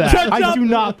believe that. Ketchup, I do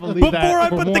not believe that. Before I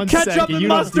put the ketchup and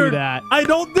mustard, I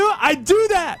don't do it. I do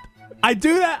that.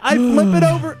 I flip it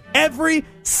over every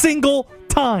single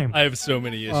time. I have so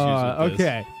many issues with this.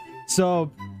 Okay,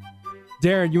 so...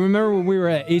 Darren, you remember when we were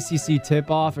at ACC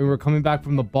tip-off and we were coming back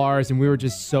from the bars and we were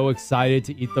just so excited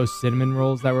to eat those cinnamon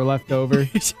rolls that were left over?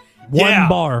 One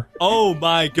bar. Oh,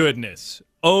 my goodness.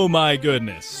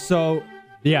 So,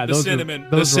 yeah, the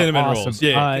cinnamon awesome. rolls.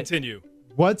 Yeah, continue.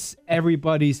 what's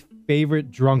everybody's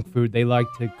favorite drunk food they like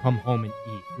to come home and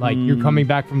eat? Like you're coming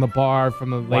back from the bar,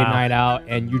 from a late night out,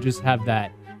 and you just have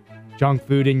that junk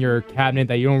food in your cabinet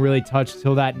that you don't really touch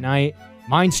till that night.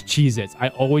 Mine's Cheez-Its. I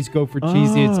always go for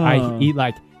Cheez-Its. I eat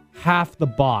like half the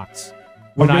box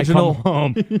when I come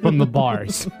home from the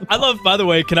bars. I love, by the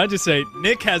way, can I just say,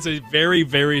 Nick has a very,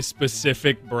 very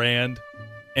specific brand,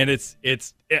 and it's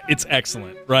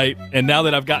excellent, right? And now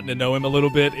that I've gotten to know him a little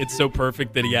bit, it's so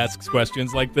perfect that he asks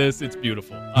questions like this. It's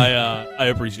beautiful. I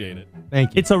appreciate it.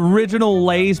 Thank you. It's original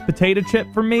Lay's potato chip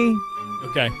for me.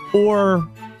 Okay. Or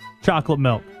chocolate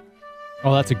milk.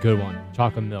 Oh, that's a good one.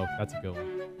 Chocolate milk. That's a good one.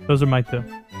 Those are my two.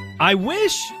 I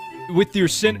wish, with the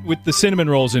cinnamon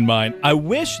rolls in mind, I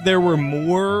wish there were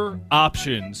more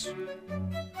options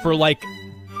for like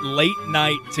late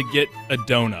night to get a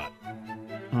donut.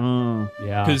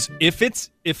 Yeah. Because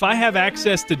if I have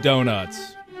access to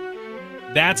donuts,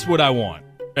 that's what I want.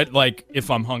 Like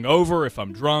if I'm hungover, if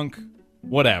I'm drunk,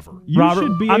 whatever. Robert,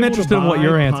 should be I'm able interested to in what buy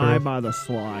your answer pie is. by the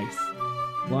slice.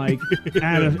 Like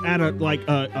at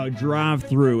a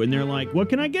drive-through, and they're like, "What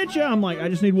can I get you?" I'm like, "I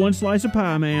just need one slice of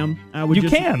pie, ma'am." You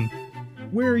can.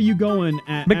 Where are you going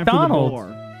at McDonald's?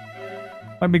 after the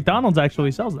bar? Like McDonald's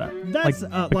actually sells that. That's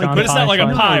but it's not like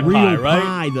a pie, real right?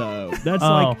 Pie though. That's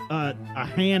like a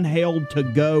handheld to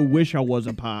go. Wish I was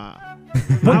a pie.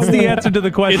 What's the answer to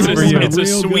the question for you? It's a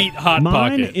sweet hot Mine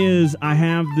pocket. is I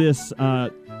have this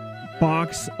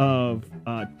box of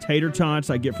tater tots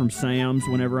I get from Sam's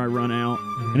whenever I run out,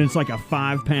 and it's like a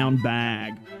 5-pound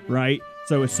bag, right?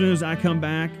 So as soon as I come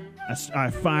back, I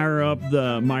fire up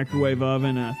the microwave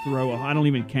oven, and I don't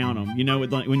even count them. You know,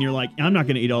 when you're like, I'm not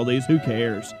going to eat all these, who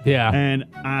cares? Yeah. And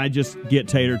I just get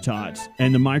tater tots,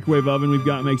 and the microwave oven we've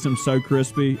got makes them so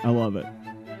crispy. I love it.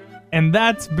 And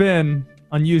that's been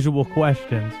Unusual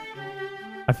Questions.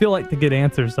 I feel like to get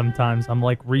answers sometimes, I'm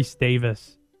like Reese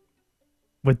Davis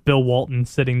with Bill Walton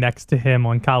sitting next to him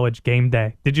on College Game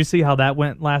Day. Did you see how that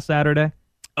went last Saturday?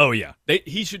 Oh, yeah.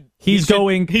 He should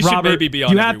Robert, maybe be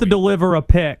on you have to deliver a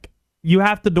pick. You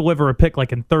have to deliver a pick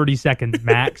like in 30 seconds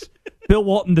max. Bill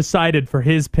Walton decided for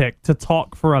his pick to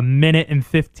talk for 1 minute and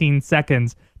 15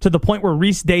 seconds to the point where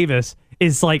Reese Davis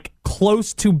is like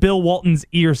close to Bill Walton's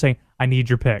ear saying, I need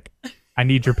your pick. I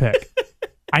need your pick.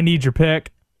 I need your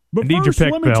pick. But I need first, your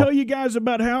pick, let me Bill. tell you guys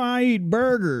about how I eat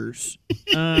burgers.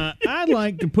 I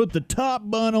like to put the top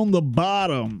bun on the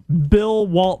bottom. Bill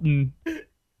Walton,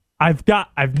 I've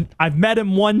met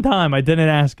him one time. I didn't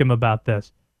ask him about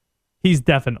this. He's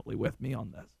definitely with me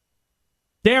on this.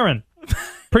 Darren,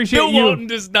 appreciate Bill you. Walton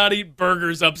does not eat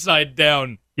burgers upside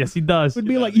down. Yes, he does. Would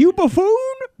be like, you buffoon?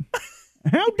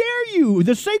 How dare you?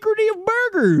 The sanctity of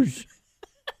burgers.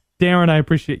 Darren, I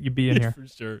appreciate you being here. For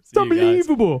sure. It's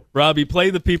unbelievable. Robbie,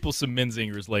 play the people some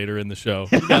Menzingers later in the show.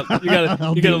 You got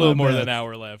a little more than an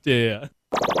hour left. Yeah.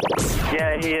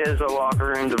 Yeah, he is a locker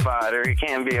room divider. He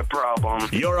can be a problem.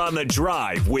 You're on The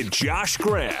Drive with Josh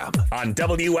Graham on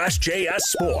WSJS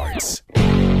Sports.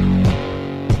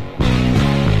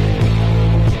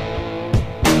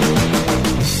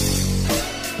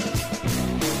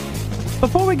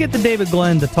 Before we get to David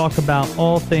Glenn to talk about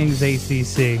all things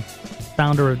ACC,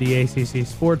 founder of the ACC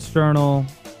Sports Journal,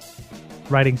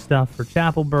 writing stuff for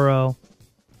Chapelboro,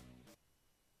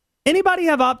 anybody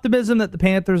have optimism that the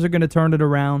Panthers are going to turn it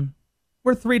around?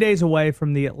 We're 3 days away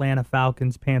from the Atlanta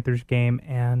Falcons-Panthers game,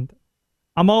 and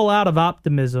I'm all out of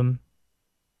optimism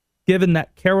given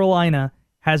that Carolina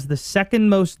has the second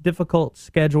most difficult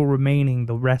schedule remaining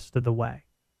the rest of the way.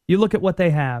 You look at what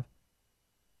they have.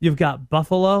 You've got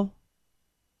Buffalo,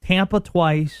 Tampa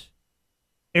twice,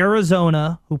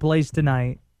 Arizona, who plays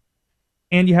tonight,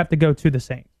 and you have to go to the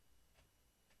Saints.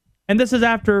 And this is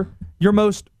after your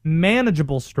most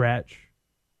manageable stretch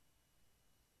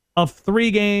of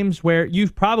 3 games where you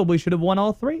probably should have won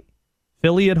all 3.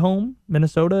 Philly at home,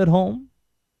 Minnesota at home,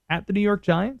 at the New York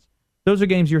Giants. Those are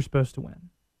games you're supposed to win.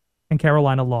 And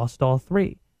Carolina lost all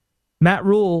 3. Matt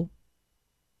Rule,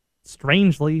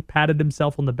 strangely, patted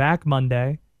himself on the back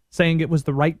Monday, saying it was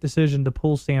the right decision to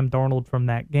pull Sam Darnold from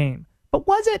that game. But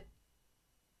was it?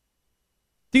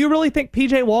 Do you really think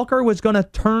P.J. Walker was going to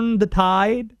turn the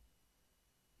tide?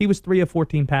 He was 3 of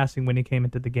 14 passing when he came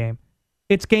into the game.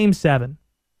 It's Game 7.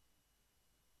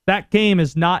 That game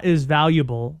is not as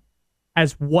valuable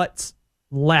as what's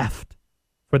left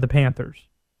for the Panthers.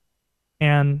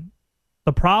 And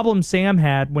the problem Sam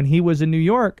had when he was in New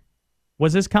York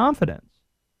was his confidence.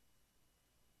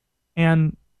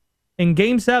 And in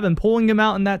Game 7, pulling him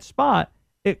out in that spot,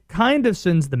 it kind of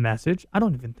sends the message. I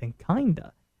don't even think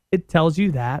kinda. It tells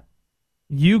you that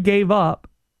you gave up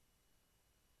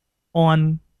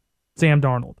on Sam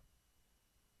Darnold.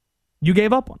 You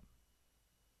gave up on him.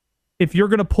 if you're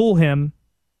going to pull him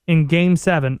in Game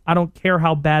 7, I don't care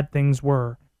how bad things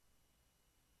were,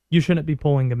 you shouldn't be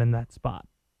pulling him in that spot.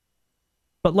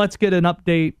 But let's get an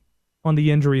update on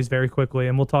the injuries very quickly,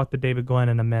 and we'll talk to David Glenn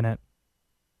in a minute.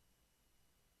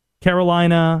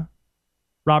 Carolina,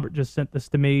 Robert just sent this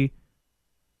to me,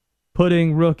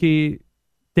 putting rookie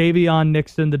Davion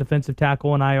Nixon, the defensive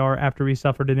tackle, on IR after he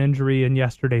suffered an injury in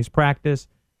yesterday's practice.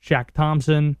 Shaq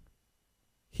Thompson,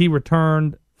 he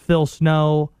returned. Phil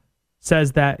Snow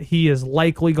says that he is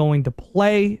likely going to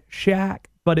play Shaq,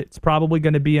 but it's probably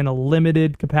going to be in a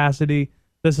limited capacity.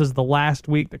 This is the last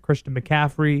week that Christian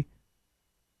McCaffrey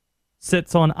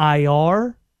sits on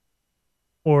IR,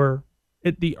 or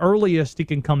at the earliest he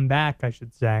can come back, I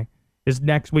should say, is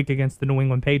next week against the New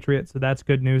England Patriots, so that's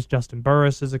good news. Justin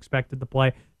Burris is expected to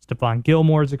play. Stephon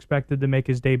Gilmore is expected to make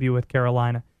his debut with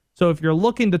Carolina. So if you're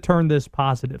looking to turn this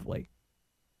positively,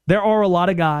 there are a lot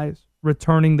of guys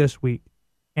returning this week,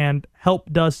 and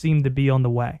help does seem to be on the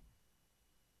way.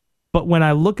 But when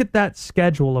I look at that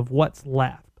schedule of what's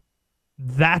left,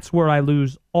 that's where I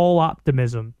lose all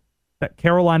optimism that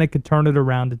Carolina could turn it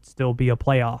around and still be a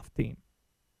playoff team.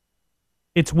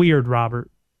 It's weird, Robert.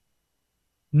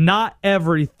 Not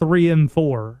every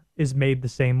 3-4 is made the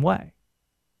same way.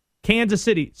 Kansas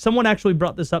City, someone actually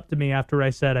brought this up to me after I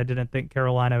said I didn't think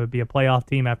Carolina would be a playoff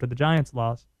team after the Giants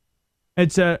loss.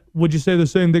 And said, would you say the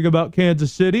same thing about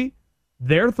Kansas City?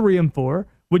 They're 3-4.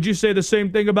 Would you say the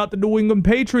same thing about the New England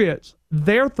Patriots?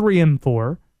 They're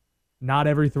 3-4. Not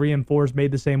every 3-4 is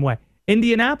made the same way.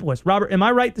 Indianapolis. Robert, am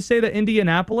I right to say that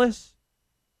Indianapolis,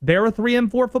 they're a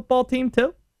 3-4 football team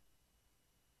too?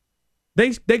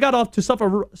 They got off to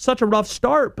such a rough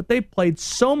start, but they played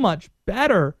so much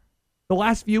better the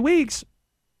last few weeks.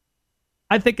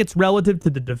 I think it's relative to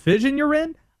the division you're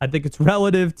in. I think it's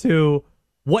relative to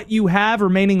what you have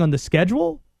remaining on the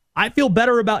schedule. I feel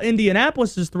better about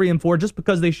Indianapolis's 3-4 just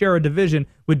because they share a division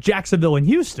with Jacksonville and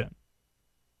Houston.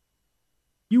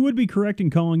 You would be correct in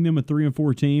calling them a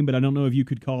 3-4 team, but I don't know if you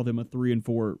could call them a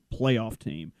 3-4 playoff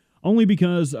team. Only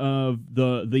because of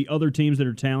the other teams that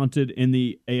are talented in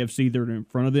the AFC that are in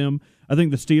front of them. I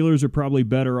think the Steelers are probably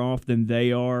better off than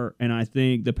they are, and I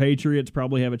think the Patriots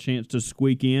probably have a chance to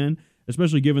squeak in,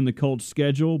 especially given the Colts'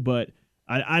 schedule, but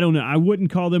I don't know. I wouldn't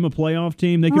call them a playoff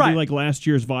team. They could be like last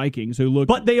year's Vikings, who look.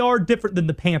 But they are different than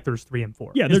the Panthers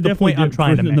 3-4. Yeah, they're definitely I'm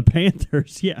trying to than make. the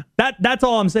Panthers. Yeah, that's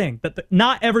all I'm saying. That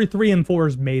not every 3-4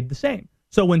 is made the same.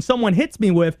 So when someone hits me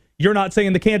with, "You're not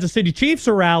saying the Kansas City Chiefs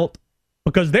are out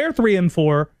because they're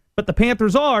 3-4, but the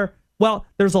Panthers are," well,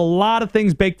 there's a lot of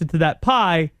things baked into that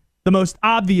pie. The most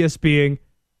obvious being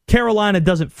Carolina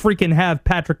doesn't freaking have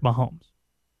Patrick Mahomes.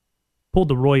 Pulled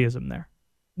the Royism there,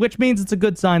 which means it's a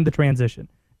good sign to transition.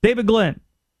 David Glenn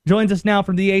joins us now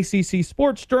from the ACC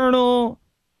Sports Journal,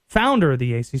 founder of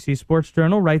the ACC Sports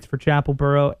Journal, writes for Chapel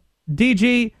Borough.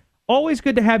 DG, always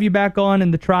good to have you back on in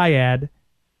the triad.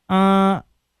 I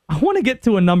want to get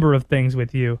to a number of things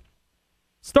with you,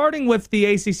 starting with the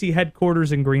ACC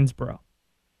headquarters in Greensboro.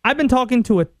 I've been talking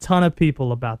to a ton of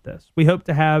people about this. We hope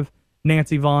to have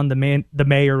Nancy Vaughn, the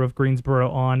mayor of Greensboro,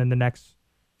 on in the next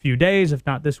few days, if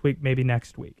not this week, maybe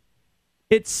next week.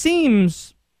 It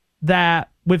seems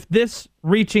that with this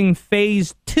reaching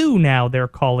phase 2 now, they're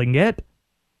calling it,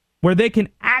 where they can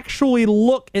actually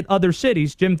look at other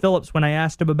cities. Jim Phillips, when I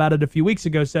asked him about it a few weeks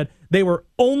ago, said they were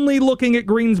only looking at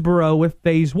Greensboro with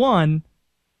phase 1.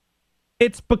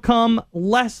 It's become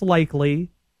less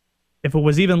likely, if it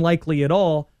was even likely at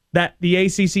all, that the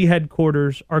ACC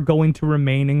headquarters are going to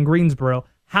remain in Greensboro.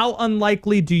 How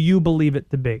unlikely do you believe it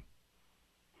to be?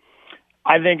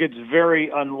 I think it's very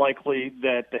unlikely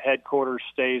that the headquarters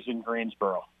stays in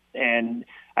Greensboro. And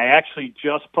I actually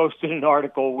just posted an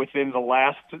article within the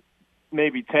last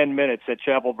maybe 10 minutes at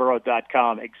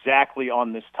chapelborough.com exactly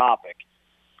on this topic.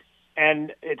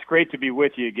 And it's great to be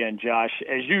with you again, Josh.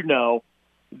 As you know,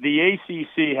 the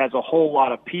ACC has a whole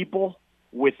lot of people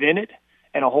within it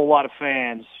and a whole lot of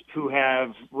fans who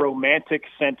have romantic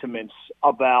sentiments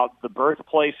about the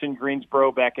birthplace in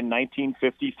Greensboro back in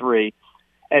 1953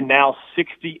 and now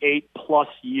 68-plus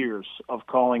years of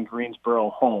calling Greensboro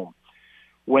home.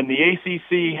 When the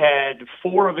ACC had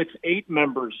 4 of its 8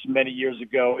 members many years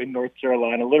ago in North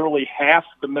Carolina, literally half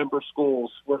the member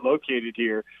schools were located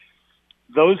here,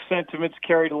 those sentiments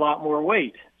carried a lot more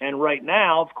weight. And right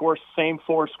now, of course, same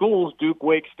 4 schools, Duke,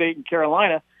 Wake State, and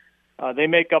Carolina, they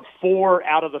make up 4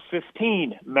 out of the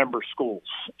 15 member schools.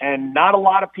 And not a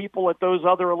lot of people at those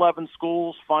other 11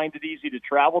 schools find it easy to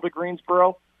travel to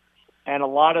Greensboro. And a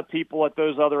lot of people at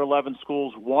those other 11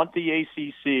 schools want the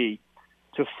ACC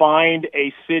to find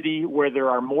a city where there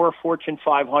are more Fortune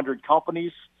 500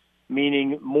 companies,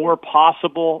 meaning more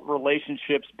possible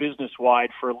relationships business-wide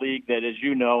for a league that, as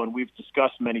you know, and we've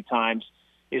discussed many times,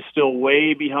 is still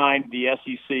way behind the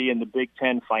SEC and the Big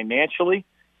Ten financially.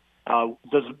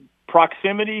 Does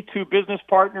proximity to business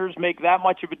partners make that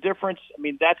much of a difference? I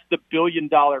mean, that's the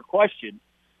billion-dollar question.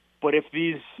 But if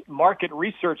these market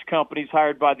research companies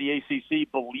hired by the ACC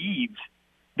believe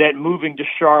that moving to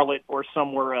Charlotte or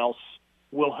somewhere else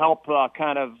will help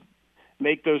kind of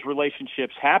make those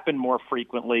relationships happen more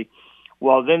frequently,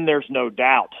 well, then there's no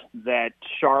doubt that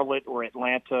Charlotte or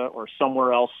Atlanta or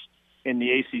somewhere else in the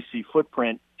ACC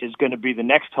footprint is going to be the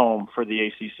next home for the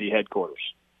ACC headquarters.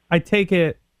 I take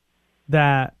it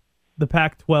that the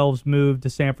Pac-12's moved to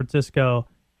San Francisco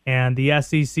and the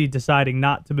SEC deciding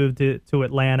not to move to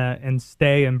Atlanta and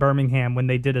stay in Birmingham when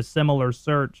they did a similar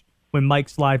search when Mike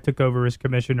Slive took over as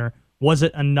commissioner. Was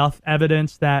it enough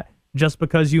evidence that just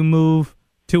because you move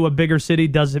to a bigger city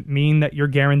doesn't mean that you're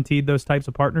guaranteed those types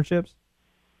of partnerships?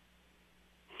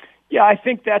 Yeah, I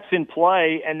think that's in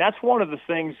play, and that's one of the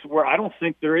things where I don't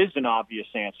think there is an obvious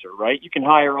answer, right? You can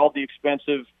hire all the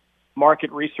expensive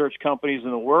market research companies in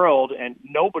the world, and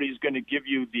nobody's going to give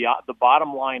you the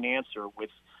bottom line answer with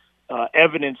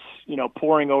evidence,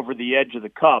 pouring over the edge of the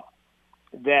cup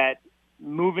that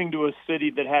moving to a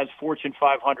city that has Fortune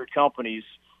 500 companies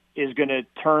is going to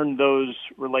turn those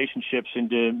relationships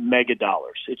into mega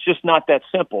dollars. It's just not that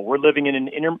simple. We're living in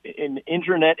an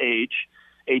internet age,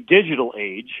 a digital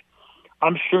age.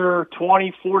 I'm sure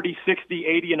 20, 40, 60,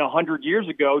 80, and 100 years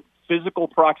ago, physical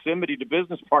proximity to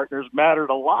business partners mattered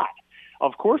a lot.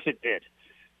 Of course it did.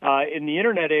 In the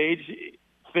internet age,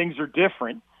 things are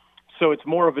different, so it's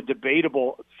more of a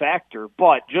debatable factor.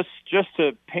 But just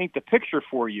to paint the picture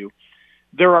for you,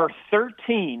 there are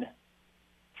 13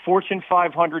 Fortune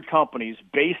 500 companies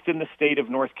based in the state of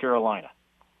North Carolina.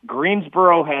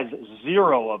 Greensboro has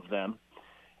 0 of them,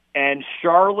 and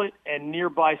Charlotte and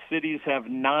nearby cities have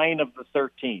 9 of the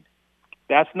 13.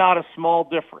 That's not a small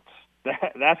difference.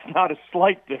 That's not a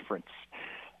slight difference.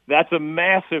 That's a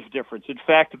massive difference. In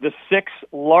fact, the 6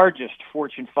 largest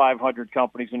Fortune 500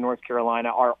 companies in North Carolina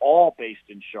are all based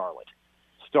in Charlotte,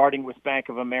 starting with Bank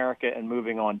of America and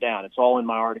moving on down. It's all in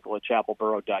my article at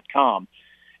chapelborough.com.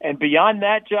 And beyond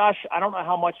that, Josh, I don't know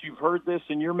how much you've heard this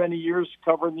in your many years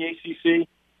covering the ACC,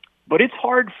 but it's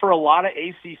hard for a lot of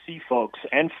ACC folks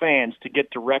and fans to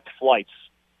get direct flights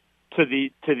to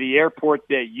the airport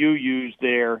that you use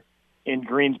there in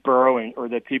Greensboro, or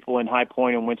that people in High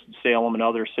Point and Winston-Salem and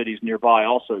other cities nearby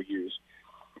also use.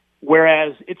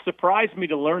 Whereas it surprised me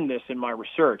to learn this in my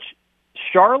research.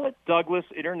 Charlotte Douglas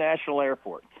International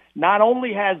Airport not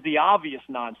only has the obvious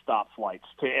nonstop flights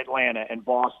to Atlanta and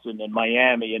Boston and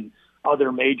Miami and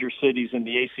other major cities in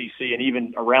the ACC and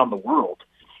even around the world,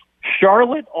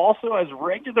 Charlotte also has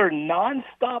regular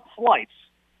nonstop flights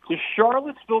to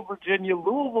Charlottesville, Virginia,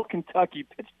 Louisville, Kentucky,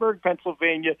 Pittsburgh,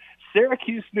 Pennsylvania,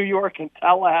 Syracuse, New York, and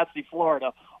Tallahassee,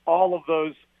 Florida. All of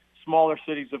those smaller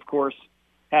cities, of course,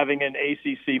 having an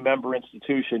ACC member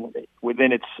institution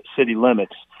within its city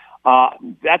limits.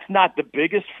 That's not the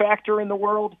biggest factor in the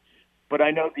world, but I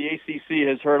know the ACC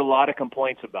has heard a lot of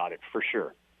complaints about it, for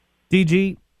sure.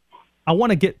 DG, I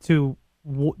want to get to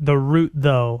the root,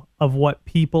 though, of what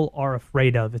people are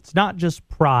afraid of. It's not just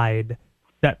pride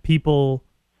that people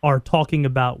are talking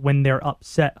about when they're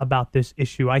upset about this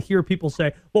issue. I hear people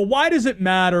say, well, why does it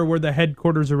matter where the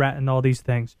headquarters are at and all these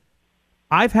things?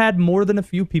 I've had more than a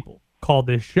few people call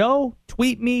this show,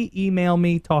 tweet me, email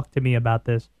me, talk to me about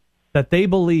this, that they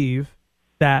believe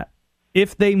that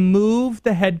if they move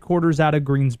the headquarters out of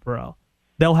Greensboro,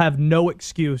 they'll have no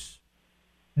excuse,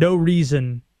 no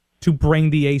reason to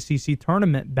bring the ACC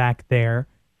tournament back there,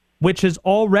 which has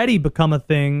already become a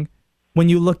thing when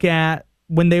you look at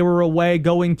when they were away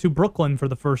going to Brooklyn for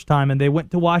the first time and they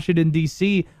went to Washington,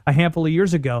 D.C. a handful of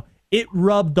years ago. It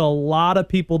rubbed a lot of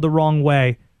people the wrong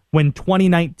way when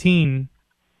 2019,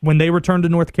 when they returned to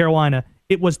North Carolina,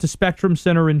 it was to Spectrum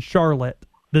Center in Charlotte,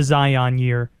 the Zion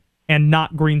year, and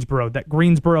not Greensboro, that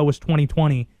Greensboro was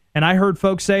 2020. And I heard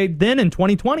folks say then in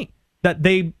 2020 that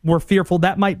they were fearful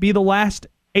that might be the last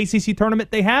ACC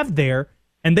tournament they have there,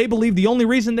 and they believe the only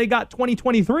reason they got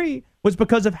 2023 was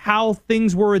because of how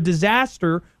things were a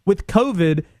disaster with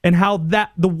COVID and how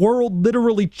that the world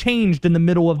literally changed in the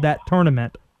middle of that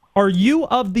tournament. Are you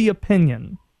of the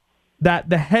opinion that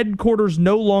the headquarters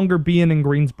no longer being in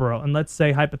Greensboro, and let's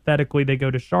say hypothetically they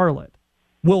go to Charlotte,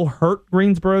 will hurt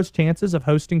Greensboro's chances of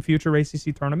hosting future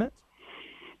ACC tournaments?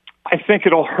 I think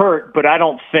it'll hurt, but I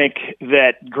don't think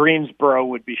that Greensboro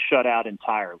would be shut out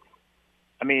entirely.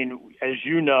 I mean, as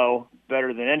you know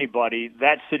better than anybody,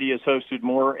 that city has hosted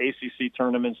more ACC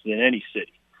tournaments than any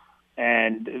city.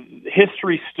 And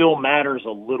history still matters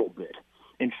a little bit.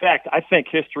 In fact, I think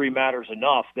history matters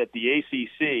enough that the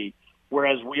ACC,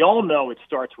 whereas we all know it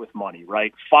starts with money,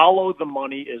 right? Follow the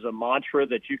money is a mantra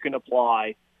that you can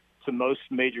apply to most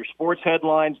major sports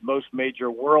headlines, most major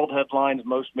world headlines,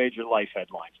 most major life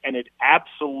headlines. And it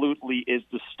absolutely is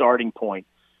the starting point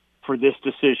for this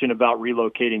decision about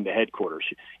relocating the headquarters.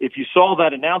 If you saw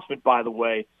that announcement, by the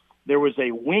way, there was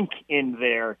a wink in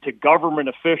there to government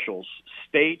officials,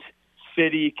 state,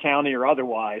 city, county, or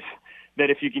otherwise, that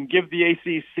if you can give the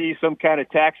ACC some kind of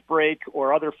tax break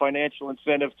or other financial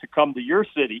incentive to come to your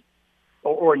city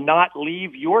or not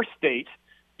leave your state,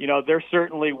 they're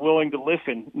certainly willing to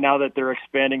listen now that they're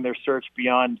expanding their search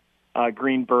beyond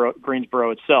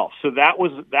Greensboro itself. So that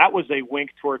was a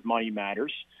wink toward money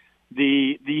matters.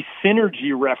 The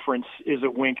synergy reference is a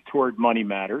wink toward money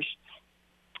matters.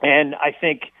 And I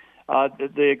think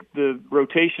the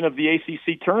rotation of the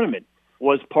ACC tournament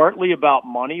was partly about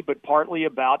money, but partly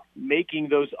about making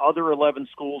those other 11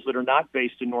 schools that are not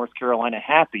based in North Carolina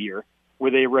happier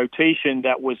with a rotation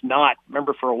that was not,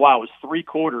 remember for a while, it was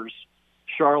 3/4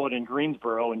 Charlotte and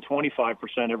Greensboro and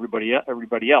 25%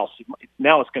 everybody else.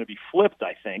 Now it's going to be flipped,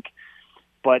 I think.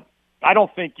 But I don't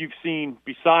think you've seen,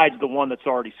 besides the one that's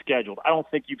already scheduled, I don't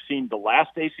think you've seen the last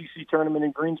ACC tournament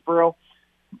in Greensboro,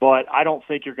 but I don't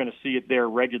think you're going to see it there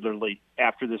regularly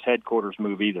after this headquarters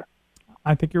move either.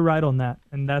 I think you're right on that,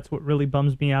 and that's what really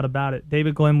bums me out about it.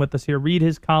 David Glenn with us here. Read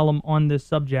his column on this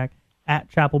subject at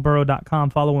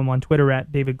chapelboro.com. Follow him on Twitter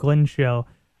at David Glenn Show.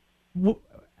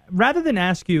 Rather than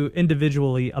ask you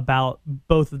individually about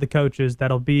both of the coaches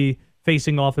that'll be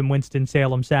facing off in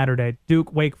Winston-Salem Saturday,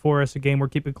 Duke, Wake Forest, a game we're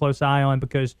keeping a close eye on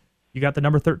because you got the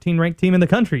number 13 ranked team in the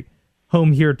country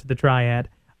home here to the Triad.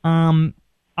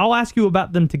 I'll ask you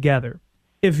about them together.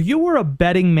 If you were a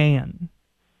betting man,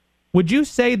 would you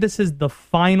say this is the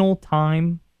final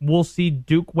time we'll see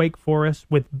Duke Wake Forest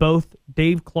with both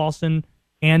Dave Clawson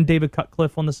and David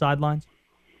Cutcliffe on the sidelines?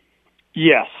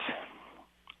 Yes.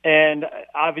 And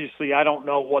obviously I don't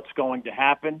know what's going to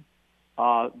happen.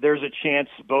 There's a chance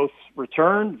both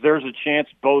return. There's a chance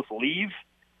both leave.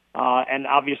 And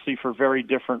obviously for very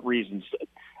different reasons.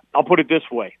 I'll put it this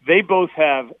way. They both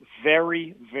have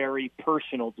very, very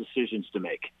personal decisions to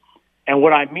make. And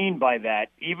what I mean by that,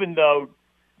 even though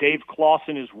Dave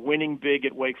Clawson is winning big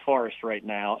at Wake Forest right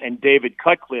now, and David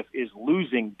Cutcliffe is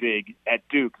losing big at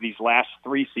Duke these last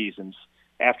 3 seasons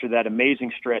after that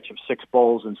amazing stretch of 6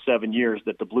 bowls in 7 years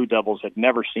that the Blue Devils had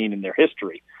never seen in their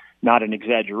history, not an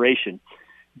exaggeration.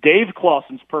 Dave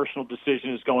Clawson's personal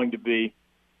decision is going to be,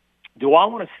 do I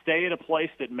want to stay at a place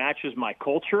that matches my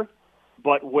culture,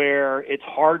 but where it's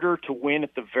harder to win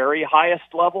at the very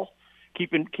highest level?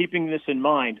 Keeping this in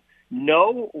mind,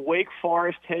 no Wake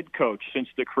Forest head coach since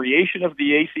the creation of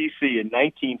the ACC in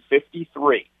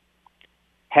 1953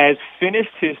 has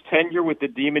finished his tenure with the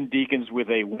Demon Deacons with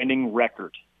a winning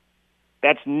record.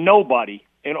 That's nobody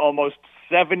in almost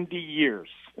 70 years.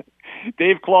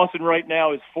 Dave Clawson right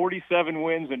now is 47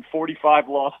 wins and 45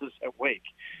 losses at Wake.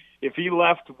 If he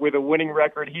left with a winning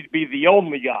record, he'd be the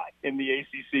only guy in the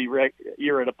ACC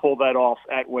era to pull that off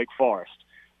at Wake Forest.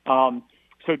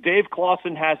 So Dave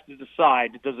Clawson has to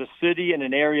decide, does a city in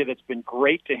an area that's been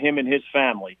great to him and his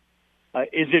family,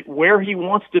 is it where he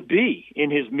wants to be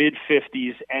in his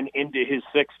mid-50s and into his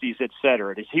 60s, et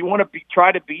cetera? Does he want to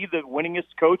try to be the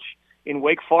winningest coach in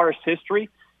Wake Forest history?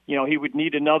 He would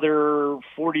need another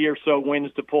 40 or so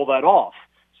wins to pull that off.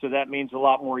 So that means a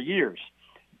lot more years.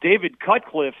 David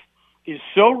Cutcliffe is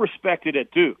so respected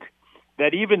at Duke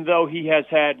that even though he has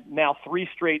had now 3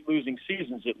 straight losing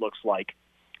seasons, it looks like,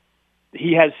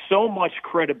 he has so much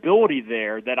credibility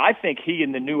there that I think he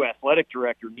and the new athletic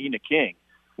director, Nina King,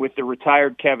 with the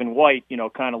retired Kevin White,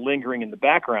 kind of lingering in the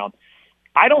background,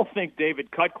 I don't think David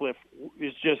Cutcliffe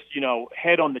is just,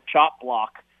 head on the chop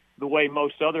block the way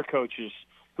most other coaches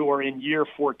who are in year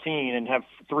 14 and have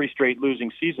 3 straight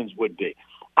losing seasons would be.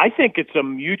 I think it's a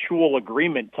mutual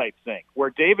agreement type thing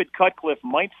where David Cutcliffe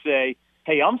might say,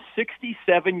 hey, I'm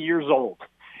 67 years old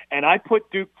and I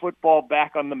put Duke football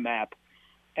back on the map.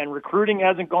 And recruiting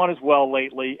hasn't gone as well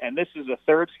lately, and this is a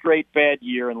 3rd straight bad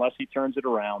year unless he turns it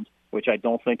around, which I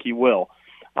don't think he will.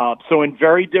 So in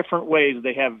very different ways,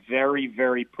 they have very,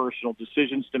 very personal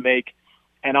decisions to make,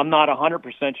 and I'm not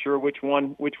 100% sure which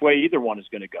way either one is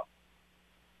going to go.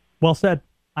 Well said.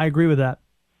 I agree with that.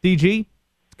 DG,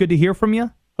 it's good to hear from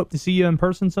you. Hope to see you in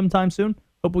person sometime soon.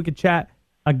 Hope we could chat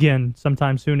again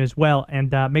sometime soon as well,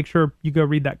 and make sure you go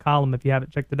read that column if you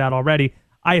haven't checked it out already.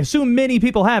 I assume many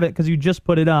people have it because you just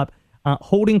put it up.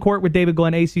 Holding Court with David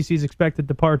Glenn, ACC's expected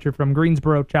departure from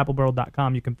Greensboro,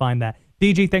 chapelboro.com. You can find that.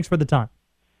 DG, thanks for the time.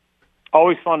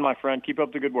 Always fun, my friend. Keep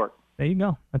up the good work. There you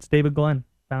go. That's David Glenn,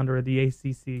 founder of the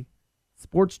ACC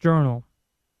Sports Journal,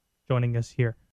 joining us here.